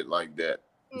no shit like that.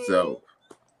 So.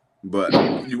 But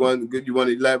you want to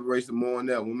elaborate some more on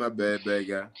that one? My bad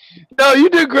guy. No, you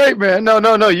did great, man.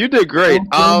 No, you did great.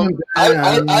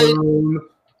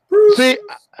 See,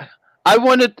 I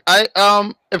wanted,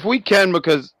 if we can,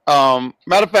 because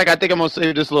matter of fact, I think I'm gonna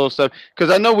save this little stuff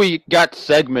because I know we got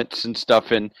segments and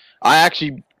stuff, and I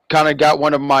actually kind of got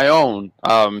one of my own.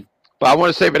 But I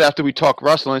want to save it after we talk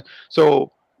wrestling.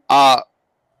 So,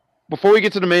 before we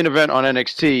get to the main event on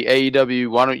NXT,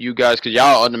 AEW, why don't you guys, because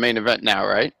y'all are on the main event now,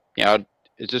 right? Yeah,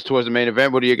 it's just towards the main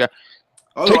event. What do you got?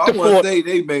 Oh, no, I want to say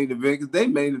they main event because their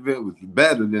main event was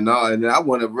better than all, and I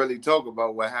want to really talk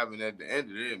about what happened at the end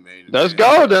of their main event. Let's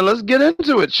go then. Let's get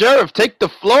into it. Sheriff, take the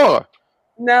floor.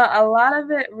 No, a lot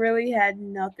of it really had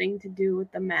nothing to do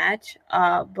with the match.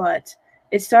 But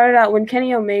it started out when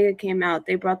Kenny Omega came out.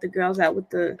 They brought the girls out with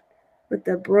the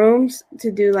brooms to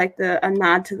do like a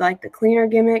nod to like the cleaner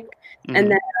gimmick,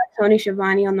 and then Tony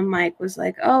Schiavone on the mic was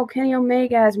like, "Oh, Kenny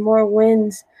Omega has more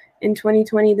wins in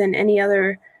 2020 than any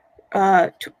other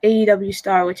AEW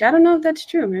star," which I don't know if that's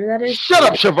true. Maybe that is. Shut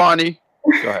up, Schiavone.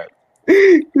 Go ahead.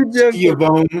 Good joke.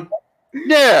 Schiavone.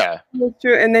 Yeah. That's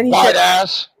true. And then he White said,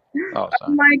 ass. Oh,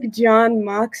 sorry. Unlike John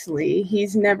Moxley,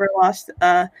 he's never lost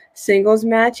a singles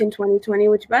match in 2020,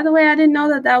 which, by the way, I didn't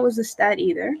know that was a stat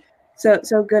either.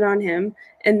 So good on him.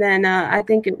 And then I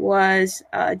think it was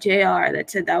JR that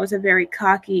said that was a very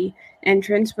cocky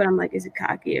entrance, but I'm like, is it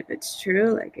cocky if it's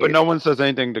true? Like, but no one says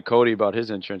anything to Cody about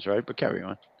his entrance, right? But carry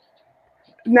on.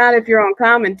 Not if you're on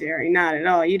commentary, not at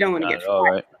all. You don't want to get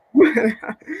fired. Right.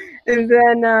 And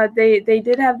then they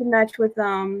did have the match with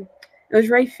it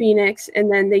was Rey Fenix,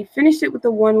 and then they finished it with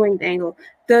the one-winged angle.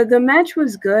 The match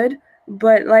was good,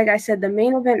 but like I said, the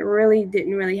main event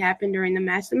didn't really happen during the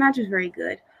match. The match was very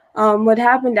good. What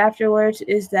happened afterwards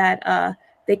is that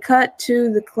they cut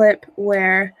to the clip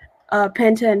where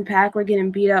Penta and Pac were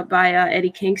getting beat up by Eddie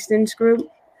Kingston's group,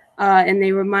 and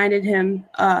they reminded him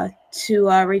to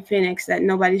Ray Phoenix that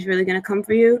nobody's really going to come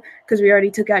for you because we already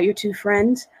took out your two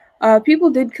friends. People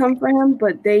did come for him,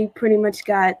 but they pretty much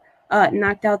got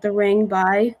knocked out the ring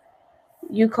by,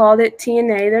 you called it,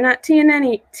 TNA. They're not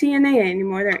TNA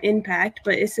anymore. They're Impact,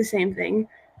 but it's the same thing.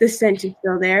 The stench is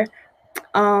still there.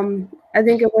 I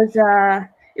think it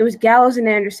was Gallows and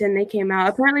Anderson. They came out.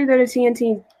 Apparently, they're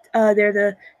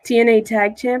the TNA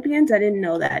Tag Champions. I didn't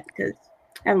know that because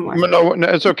I haven't watched. No,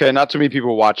 it's okay. Not too many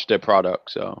people watch their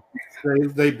product, so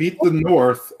They beat the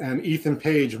North, and Ethan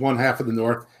Page, one half of the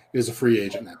North, is a free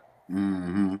agent now.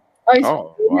 Mm-hmm.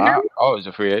 Oh wow! Oh, he's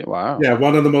a free agent. Wow. Yeah,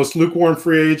 one of the most lukewarm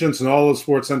free agents in all of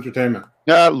sports entertainment.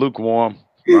 Yeah, lukewarm.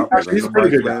 He's a pretty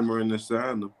good guy. In the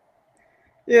sound.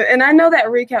 Yeah, and I know that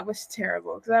recap was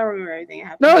terrible because I don't remember everything that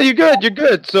happened. No, you're good. You're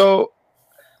good. So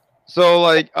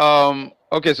like,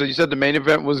 okay. So you said the main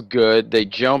event was good. They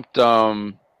jumped.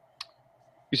 You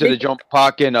said they jumped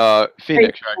Pac and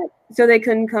Phoenix, right? So they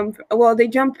couldn't come. They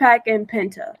jumped Pac and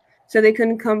Penta, so they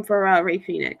couldn't come for Ray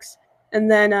Phoenix. And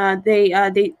then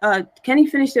Kenny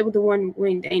finished it with the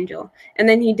one-winged angel, and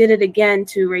then he did it again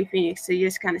to Ray Phoenix to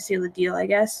just kind of seal the deal, I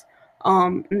guess.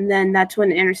 And then that's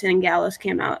when Anderson and Gallows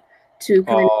came out to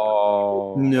kind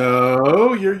of.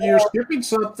 No, you're skipping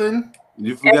something.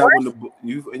 You forgot when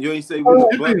you ain't say when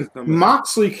the Bucks come in.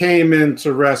 Moxley came in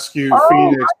to rescue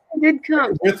Phoenix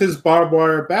with his barbed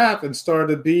wire bat and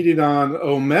started beating on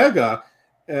Omega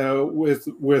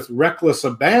with reckless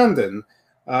abandon.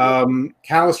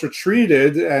 Callis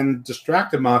retreated and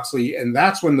distracted Moxley, and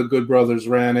that's when the Good Brothers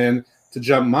ran in to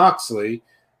jump Moxley.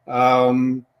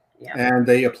 And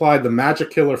they applied the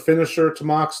Magic Killer finisher to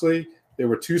Moxley. There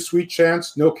were two sweet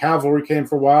chants. No cavalry came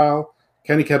for a while.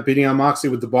 Kenny kept beating on Moxley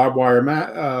with the barbed wire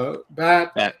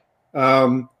bat.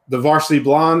 The Varsity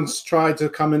Blondes tried to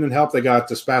come in and help. They got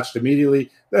dispatched immediately.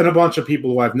 Then a bunch of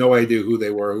people who I have no idea who they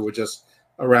were, who were just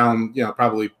around,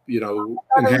 probably,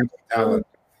 enhancing talent.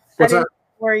 What's that?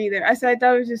 Were either. I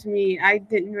thought it was just me. I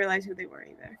didn't realize who they were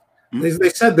either. They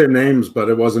said their names, but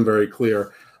it wasn't very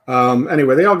clear.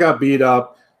 Anyway, they all got beat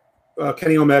up.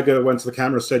 Kenny Omega went to the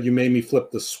camera and said, "You made me flip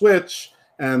the switch."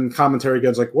 And commentary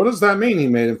again's like, "What does that mean? He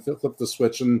made him flip the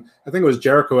switch." And I think it was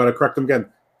Jericho had to correct him again.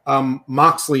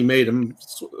 Moxley made him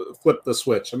flip the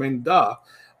switch. I mean, duh.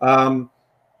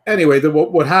 Anyway,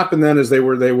 what happened then is they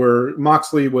were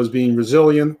Moxley was being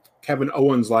resilient, Kevin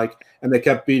Owens like, and they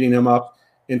kept beating him up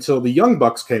until the Young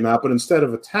Bucks came out. But instead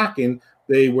of attacking,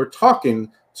 they were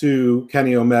talking to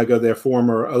Kenny Omega, their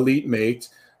former elite mate,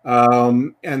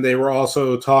 and they were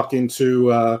also talking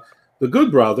to the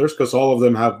Good Brothers, because all of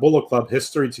them have Bullet Club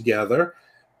history together.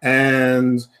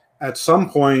 And at some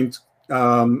point,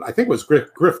 I think it was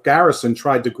Griff Garrison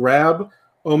tried to grab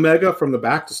Omega from the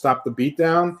back to stop the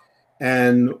beatdown.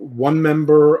 And one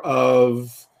member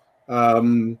of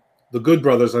the Good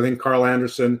Brothers, I think Carl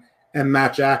Anderson and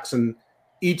Matt Jackson,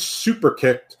 each super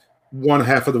kicked one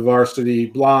half of the Varsity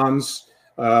Blondes.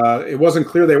 It wasn't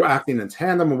clear they were acting in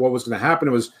tandem and what was going to happen.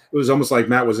 It was almost like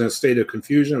Matt was in a state of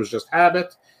confusion. It was just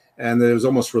habit, and it was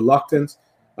almost reluctant.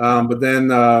 But then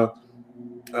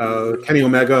Kenny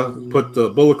Omega put the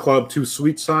Bullet Club 2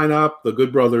 Sweet sign up. The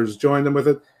Good Brothers joined them with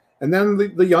it. And then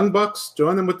the Young Bucks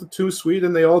joined them with the 2 Sweet,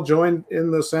 and they all joined in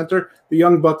the center. The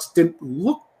Young Bucks didn't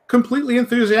look completely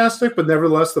enthusiastic, but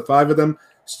nevertheless, the 5 of them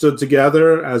stood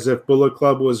together as if Bullet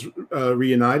Club was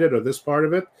reunited, or this part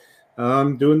of it,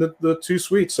 doing the 2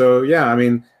 Sweet. So, yeah, I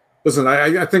mean, listen,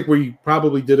 I think we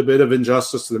probably did a bit of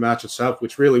injustice to the match itself,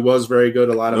 which really was very good.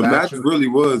 A lot of action. The match really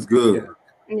was good.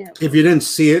 Yeah. If you didn't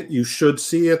see it, you should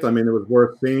see it. I mean, it was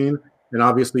worth seeing. And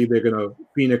obviously,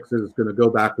 Phoenix is going to go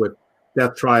back with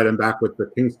Death Triad and back with the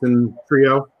Kingston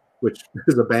Trio, which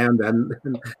is a band and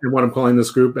what I'm calling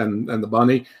this group, and the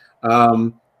Bunny.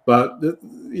 But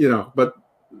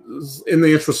in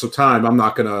the interest of time, I'm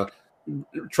not going to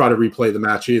try to replay the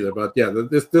match either. But yeah,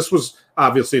 this was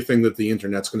obviously a thing that the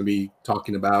internet's going to be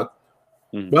talking about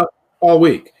all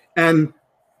week. And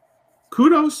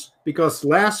kudos, because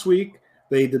last week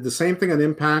they did the same thing on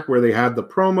Impact, where they had the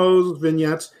promos,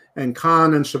 vignettes, and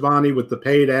Khan and Shivani with the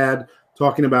paid ad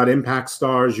talking about Impact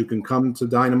stars. You can come to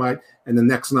Dynamite, and the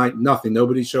next night, nothing.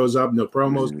 Nobody shows up, no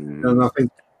promos, no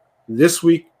nothing. This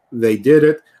week, they did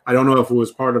it. I don't know if it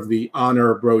was part of the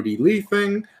honor Brody Lee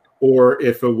thing, or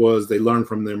if it was they learned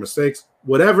from their mistakes.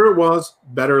 Whatever it was,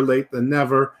 better late than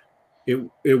never.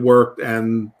 It worked,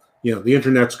 and the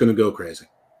internet's going to go crazy.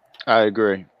 I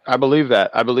agree. I believe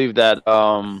that. I believe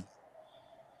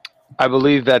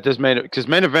that this main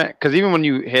event, because even when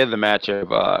you hear the match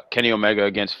of Kenny Omega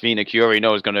against Phoenix, you already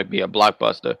know it's going to be a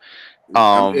blockbuster.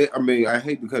 I mean, I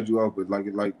hate to cut you off, but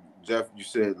like Jeff, you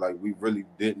said, like we really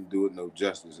didn't do it no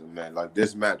justice, and man, like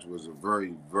this match was a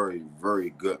very, very,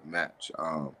 very good match.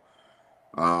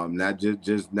 Not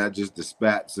just the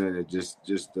spats in it, just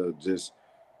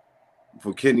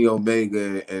for Kenny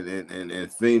Omega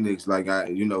and Phoenix, like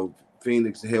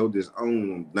Phoenix held his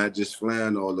own, not just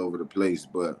flying all over the place,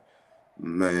 but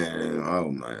man,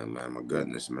 oh man, my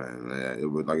goodness, man. It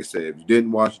was like I said, if you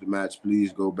didn't watch the match,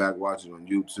 please go back watch it on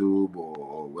YouTube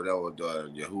or whatever,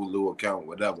 your Hulu account,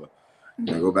 whatever.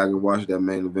 And go back and watch that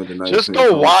main event tonight. Just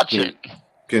go watch it.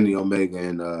 Kenny Omega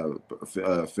and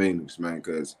Phoenix, man,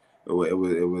 because it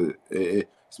was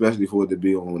especially for it to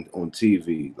be on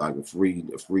TV, like a free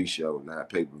show, not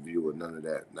pay-per-view or none of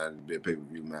that, not to be a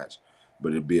pay-per-view match,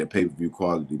 but it'd be a pay-per-view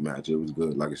quality match. It was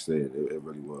good, like I said, it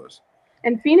really was.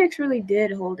 And Phoenix really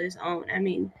did hold his own. I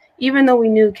mean, even though we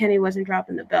knew Kenny wasn't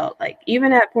dropping the belt, like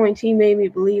even at points he made me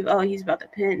believe, oh, he's about to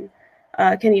pin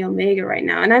Kenny Omega right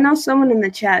now. And I know someone in the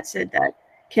chat said that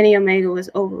Kenny Omega was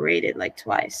overrated like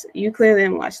twice. You clearly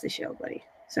didn't watch the show, buddy.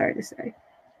 Sorry to say.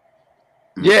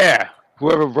 Yeah.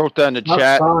 Whoever wrote that in the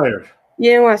chat. Fired. You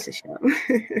didn't watch the show.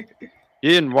 You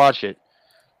didn't watch it.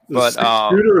 But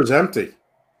shooter is empty.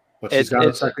 But she's got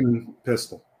a second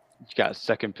pistol. She's got a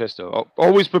second pistol.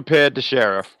 Always prepared, the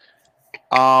sheriff.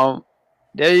 There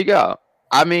you go.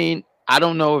 I mean, I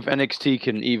don't know if NXT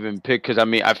can even pick, because I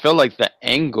mean, I feel like the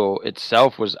angle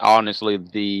itself was honestly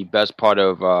the best part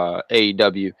of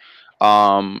AEW.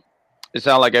 It's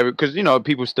not like because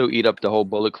people still eat up the whole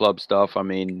Bullet Club stuff. I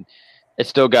mean, it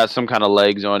still got some kind of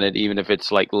legs on it, even if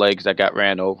it's like legs that got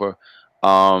ran over.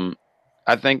 I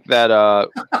think that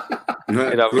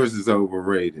Chris is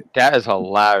overrated. That is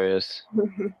hilarious.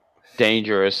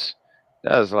 Dangerous.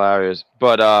 That is hilarious.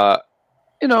 But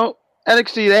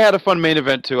NXT, they had a fun main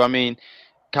event too. I mean,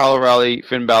 Kyle O'Reilly,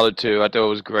 Finn Balor too. I thought it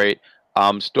was great.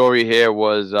 Story here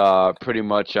was pretty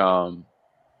much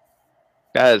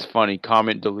that is funny.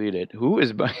 Comment deleted. Who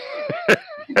is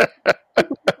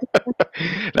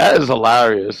that is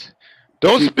hilarious.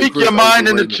 Don't speak your mind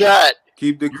in the chat.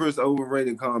 Keep the Chris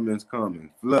overrated comments coming.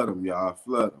 Flood them, y'all.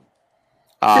 Flood them.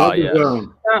 Oh, yes.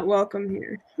 Not welcome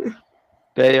here.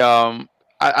 They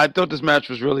I thought this match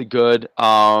was really good.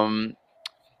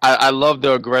 I love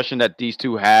the aggression that these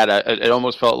two had. It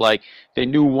almost felt like they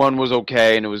knew one was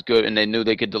okay and it was good, and they knew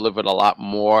they could deliver it a lot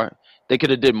more. They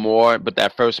could have did more, but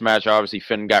that first match, obviously,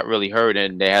 Finn got really hurt,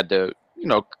 and they had to,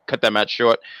 cut that match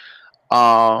short.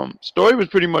 Story was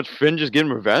pretty much Finn just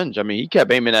getting revenge. I mean, he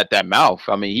kept aiming at that mouth.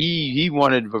 I mean, he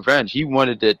wanted revenge. He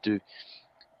wanted it to.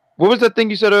 What was that thing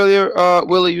you said earlier,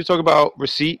 Willie? You were talking about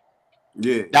receipt.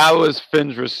 Yeah, that was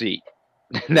Finn's receipt.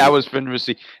 That was Finn's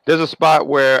receipt. There's a spot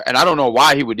where, and I don't know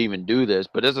why he would even do this,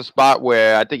 but there's a spot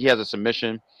where I think he has a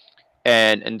submission,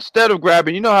 and instead of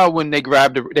grabbing, you know how when they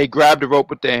grab the rope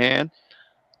with their hand,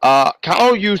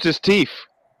 Kyle used his teeth.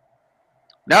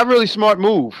 Not really smart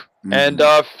move. And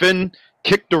Finn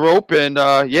kicked the rope, and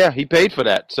he paid for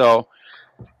that. So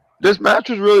this match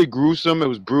was really gruesome. It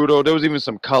was brutal. There was even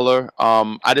some color.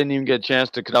 I didn't even get a chance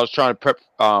to, because I was trying to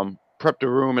prep the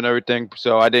room and everything,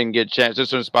 so I didn't get a chance. There's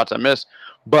certain spots I missed,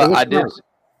 but I did. Nice.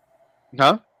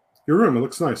 Huh? Your room, it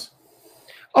looks nice.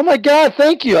 Oh my God!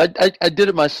 Thank you. I did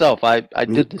it myself. I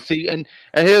did the see, and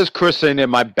here's Chris saying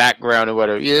in my background or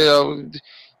whatever. He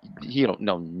don't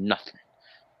know nothing.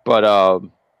 But I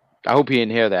hope he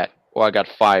didn't hear that, or I got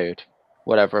fired.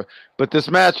 Whatever. But this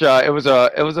match, it was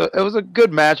a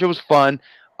good match. It was fun.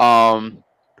 There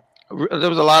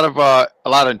was a lot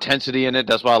of intensity in it.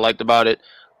 That's what I liked about it.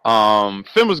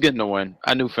 Finn was getting the win.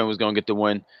 I knew Finn was gonna get the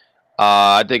win.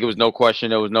 I think it was no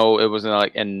question. It wasn't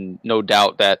like, and no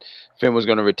doubt that Finn was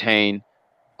gonna retain.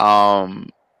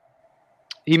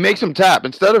 He makes him tap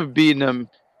instead of beating him.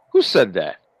 Who said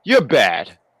that? You're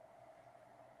bad.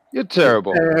 You're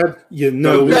terrible. Bad.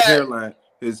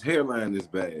 His hairline is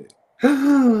bad. See,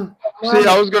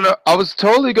 I was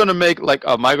totally gonna make like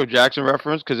a Michael Jackson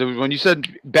reference, because it was when you said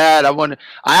bad. I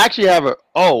actually have a.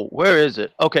 Oh, where is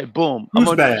it? Okay, boom.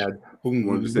 Who's bad? Hold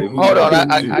on.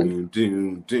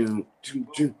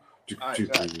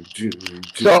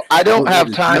 So I don't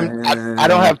have time. I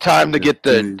don't have time to get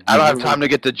the. I don't have time to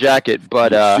get the jacket,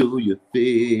 but I'll do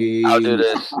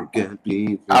this.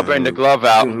 I'll bring the glove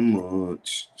out.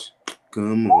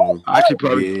 Come on. Actually,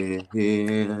 probably.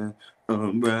 Yeah.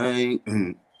 All right.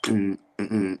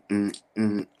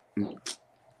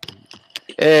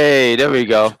 Hey, there we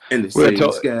go. And the same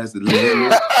sky's the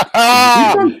limit.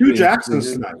 Hugh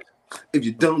Jackson's tonight. If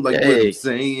you don't like what I'm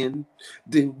saying,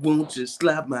 then won't you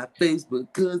slap my face?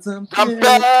 Because I'm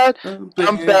bad.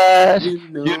 I'm bad.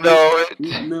 You know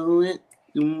it.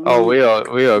 Oh, we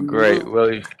are great,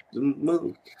 Willie.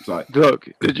 Sorry. Look,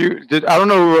 I don't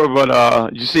know,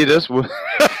 but you see this?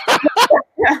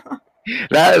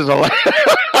 That is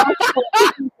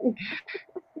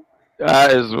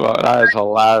that is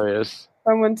hilarious.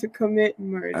 Someone to commit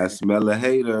murder. I smell a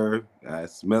hater. I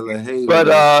smell a hater.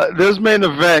 But this main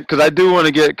event, because I do want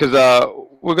to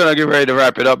we're gonna get ready to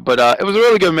wrap it up. But it was a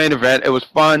really good main event. It was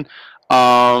fun.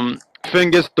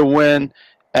 Finn gets the win,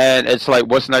 and it's like,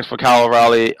 what's next for Kyle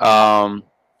O'Reilly? And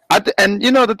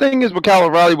the thing is with Kyle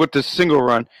O'Reilly with the single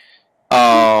run,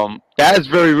 that is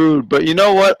very rude. But you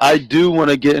know what? I do want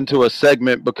to get into a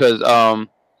segment because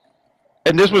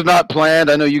and this was not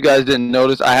planned. I know you guys didn't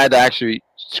notice. I had to actually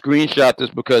screenshot this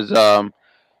because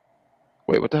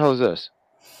wait, what the hell is this?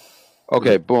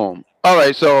 Okay, boom. All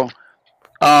right, so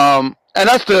and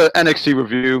that's the NXT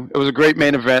review. It was a great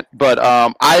main event, but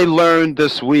I learned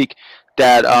this week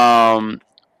that I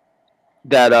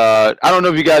don't know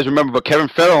if you guys remember, but Kevin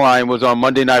Federline was on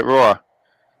Monday Night Raw,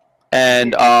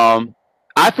 and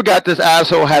I forgot this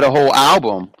asshole had a whole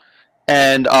album,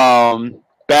 and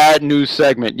bad news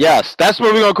segment. Yes, that's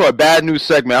what we're gonna call it, bad news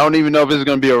segment. I don't even know if this is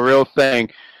gonna be a real thing,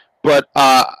 but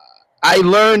I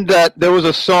learned that there was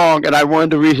a song, and I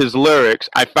wanted to read his lyrics.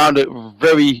 I found it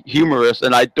very humorous,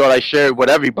 and I thought I'd share it with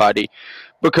everybody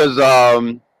because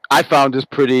I found this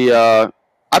pretty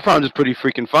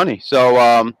freaking funny. So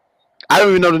I don't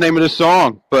even know the name of the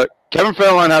song, but Kevin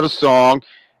Federline had a song,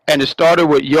 and it started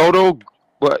with yodel,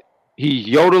 but he's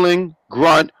yodeling,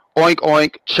 grunt, oink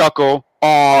oink, chuckle,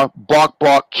 aw, bark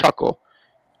bark, chuckle.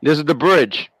 This is the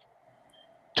bridge.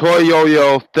 Toy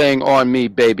yo-yo thing on me,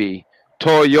 baby.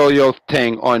 Toy yo-yo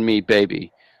thing on me,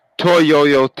 baby. Toy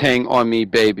yo-yo thing on me,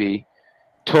 baby.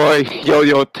 Toy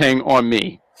yo-yo thing on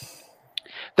me.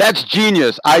 That's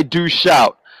genius. I do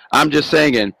shout. I'm just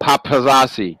saying,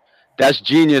 Papazassi. That's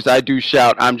genius. I do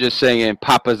shout. I'm just saying,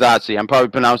 Papazassi. I'm probably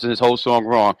pronouncing this whole song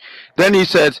wrong. Then he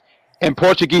says, in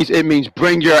Portuguese, it means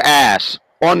bring your ass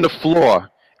on the floor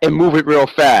and move it real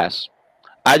fast.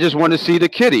 I just want to see the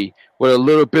kitty with a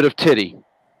little bit of titty.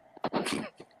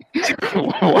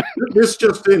 This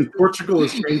just in: Portugal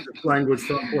has changed its language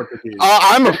from Portuguese.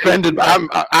 I'm offended.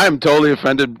 I'm totally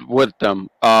offended with them.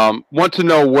 Want to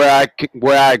know where I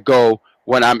go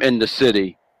when I'm in the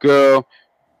city, girl?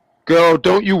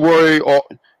 Don't you worry, about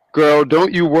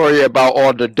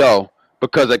all the dough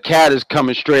because a cat is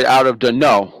coming straight out of the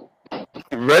no.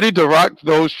 Ready to rock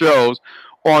those shows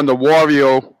on the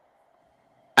Wario.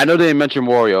 I know they didn't mention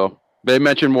Wario. They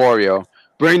mentioned Wario.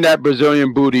 Bring that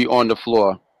Brazilian booty on the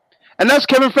floor. And that's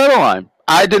Kevin Federline.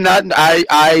 I did not.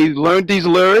 I learned these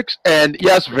lyrics, and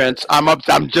yes, Vince, I'm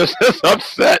just as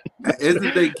upset.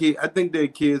 Isn't they kid? I think their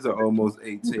kids are almost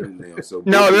 18 now. So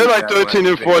no, they're like 13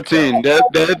 and 14. They're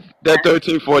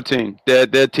 13, 14.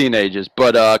 They're teenagers.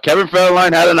 But Kevin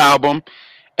Federline had an album,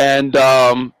 and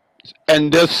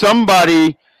there's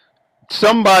somebody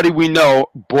we know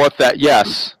bought that.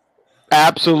 Yes.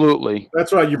 Absolutely.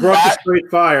 That's right. You brought the straight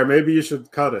fire. Maybe you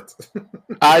should cut it.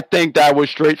 I think that was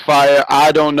straight fire.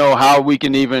 I don't know how we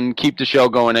can even keep the show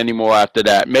going anymore after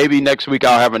that. Maybe next week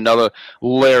I'll have another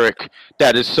lyric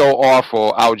that is so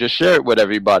awful, I'll just share it with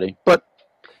everybody. But,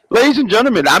 ladies and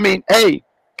gentlemen, I mean, hey,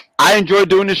 I enjoyed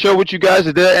doing the show with you guys.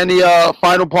 Is there any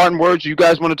final parting words you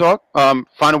guys want to talk?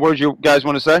 Final words you guys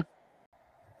want to say?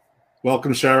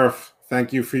 Welcome, Sheriff.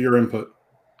 Thank you for your input.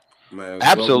 Man,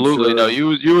 absolutely. No,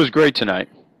 you was great tonight.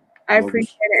 I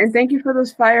appreciate it. And thank you for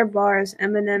those fire bars,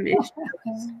 Eminem issues.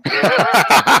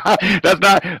 That's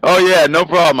not. Oh, yeah, no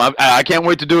problem. I can't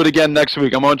wait to do it again next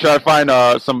week. I'm going to try to find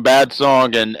some bad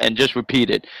song and just repeat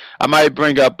it. I might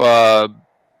bring up, I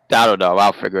don't know.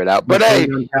 I'll figure it out. But hey.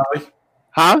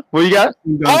 Huh? What you got?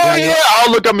 Yeah.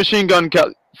 I'll look up Machine Gun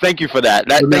Kelly. Thank you for that.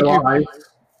 Thank you.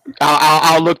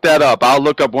 I'll look that up. I'll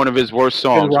look up one of his worst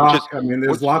songs.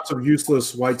 There's lots of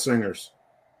useless white singers.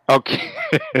 Okay.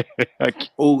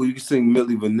 Oh, you can sing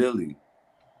Milli Vanilli.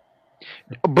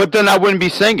 But then I wouldn't be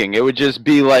singing. It would just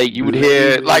be like you would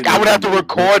hear. Like I would have to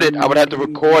record it.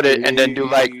 And then do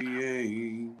like.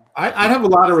 I'd have a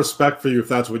lot of respect for you if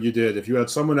that's what you did. If you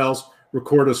had someone else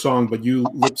record a song, but you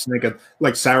lip sync it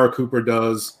like Sarah Cooper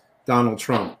does Donald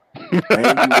Trump.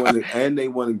 And they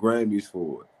won Grammys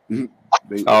for it.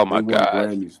 My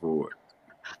God!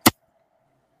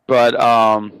 But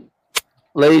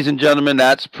ladies and gentlemen,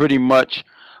 that's pretty much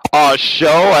our show.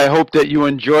 I hope that you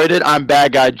enjoyed it. I'm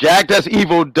Bad Guy Jack. That's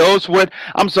Evil Dose.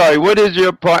 I'm sorry. What is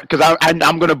your part? Because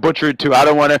I'm going to butcher it too. I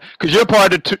don't want to. Because you're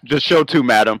part of the show too,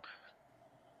 madam.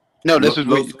 No, this is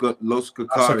Los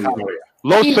Cacalia.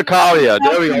 Los Cacalia.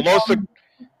 There we go.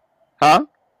 Huh?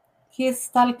 He's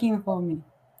stalking for me.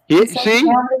 See?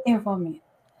 Everything for me.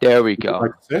 There we Would you go.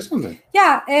 like to say something?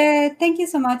 Yeah, thank you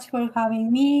so much for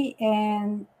having me.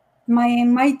 And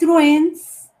my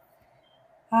dreams,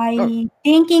 I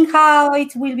thinking how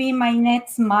it will be my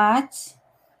next match,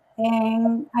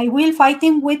 and I will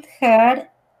fighting with her,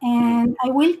 and I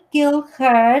will kill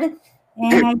her,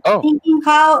 and I'm Oh. thinking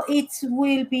how it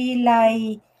will be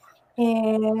like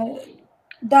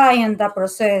die in the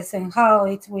process, and how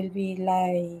it will be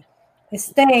like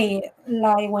stay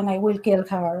like when I will kill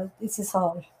her. This is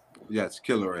all. Yes,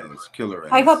 killer ass, killer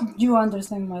ass. I hope you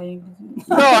understand my.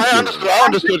 No, I understood. I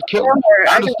understood.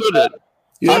 I understood it.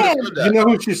 You I know, understood you that. know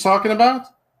who she's talking about?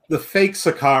 The fake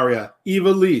Sicaria,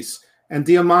 Evilise. And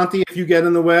Diamante, if you get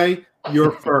in the way,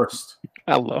 you're first.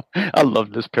 I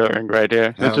love this pairing right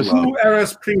here. It's just, Tú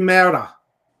eres primera.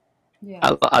 Yeah.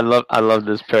 I love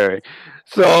this pairing.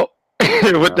 So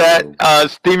with that,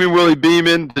 Steaming Willie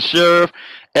Beeman, the sheriff,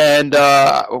 and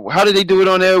how did they do it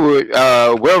on there?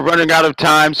 We're running out of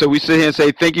time, so we sit here and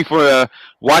say thank you for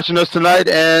watching us tonight,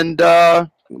 and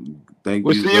thank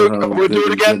we'll you. see you. We'll We'll do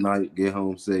it again. Good night. Get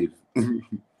home safe.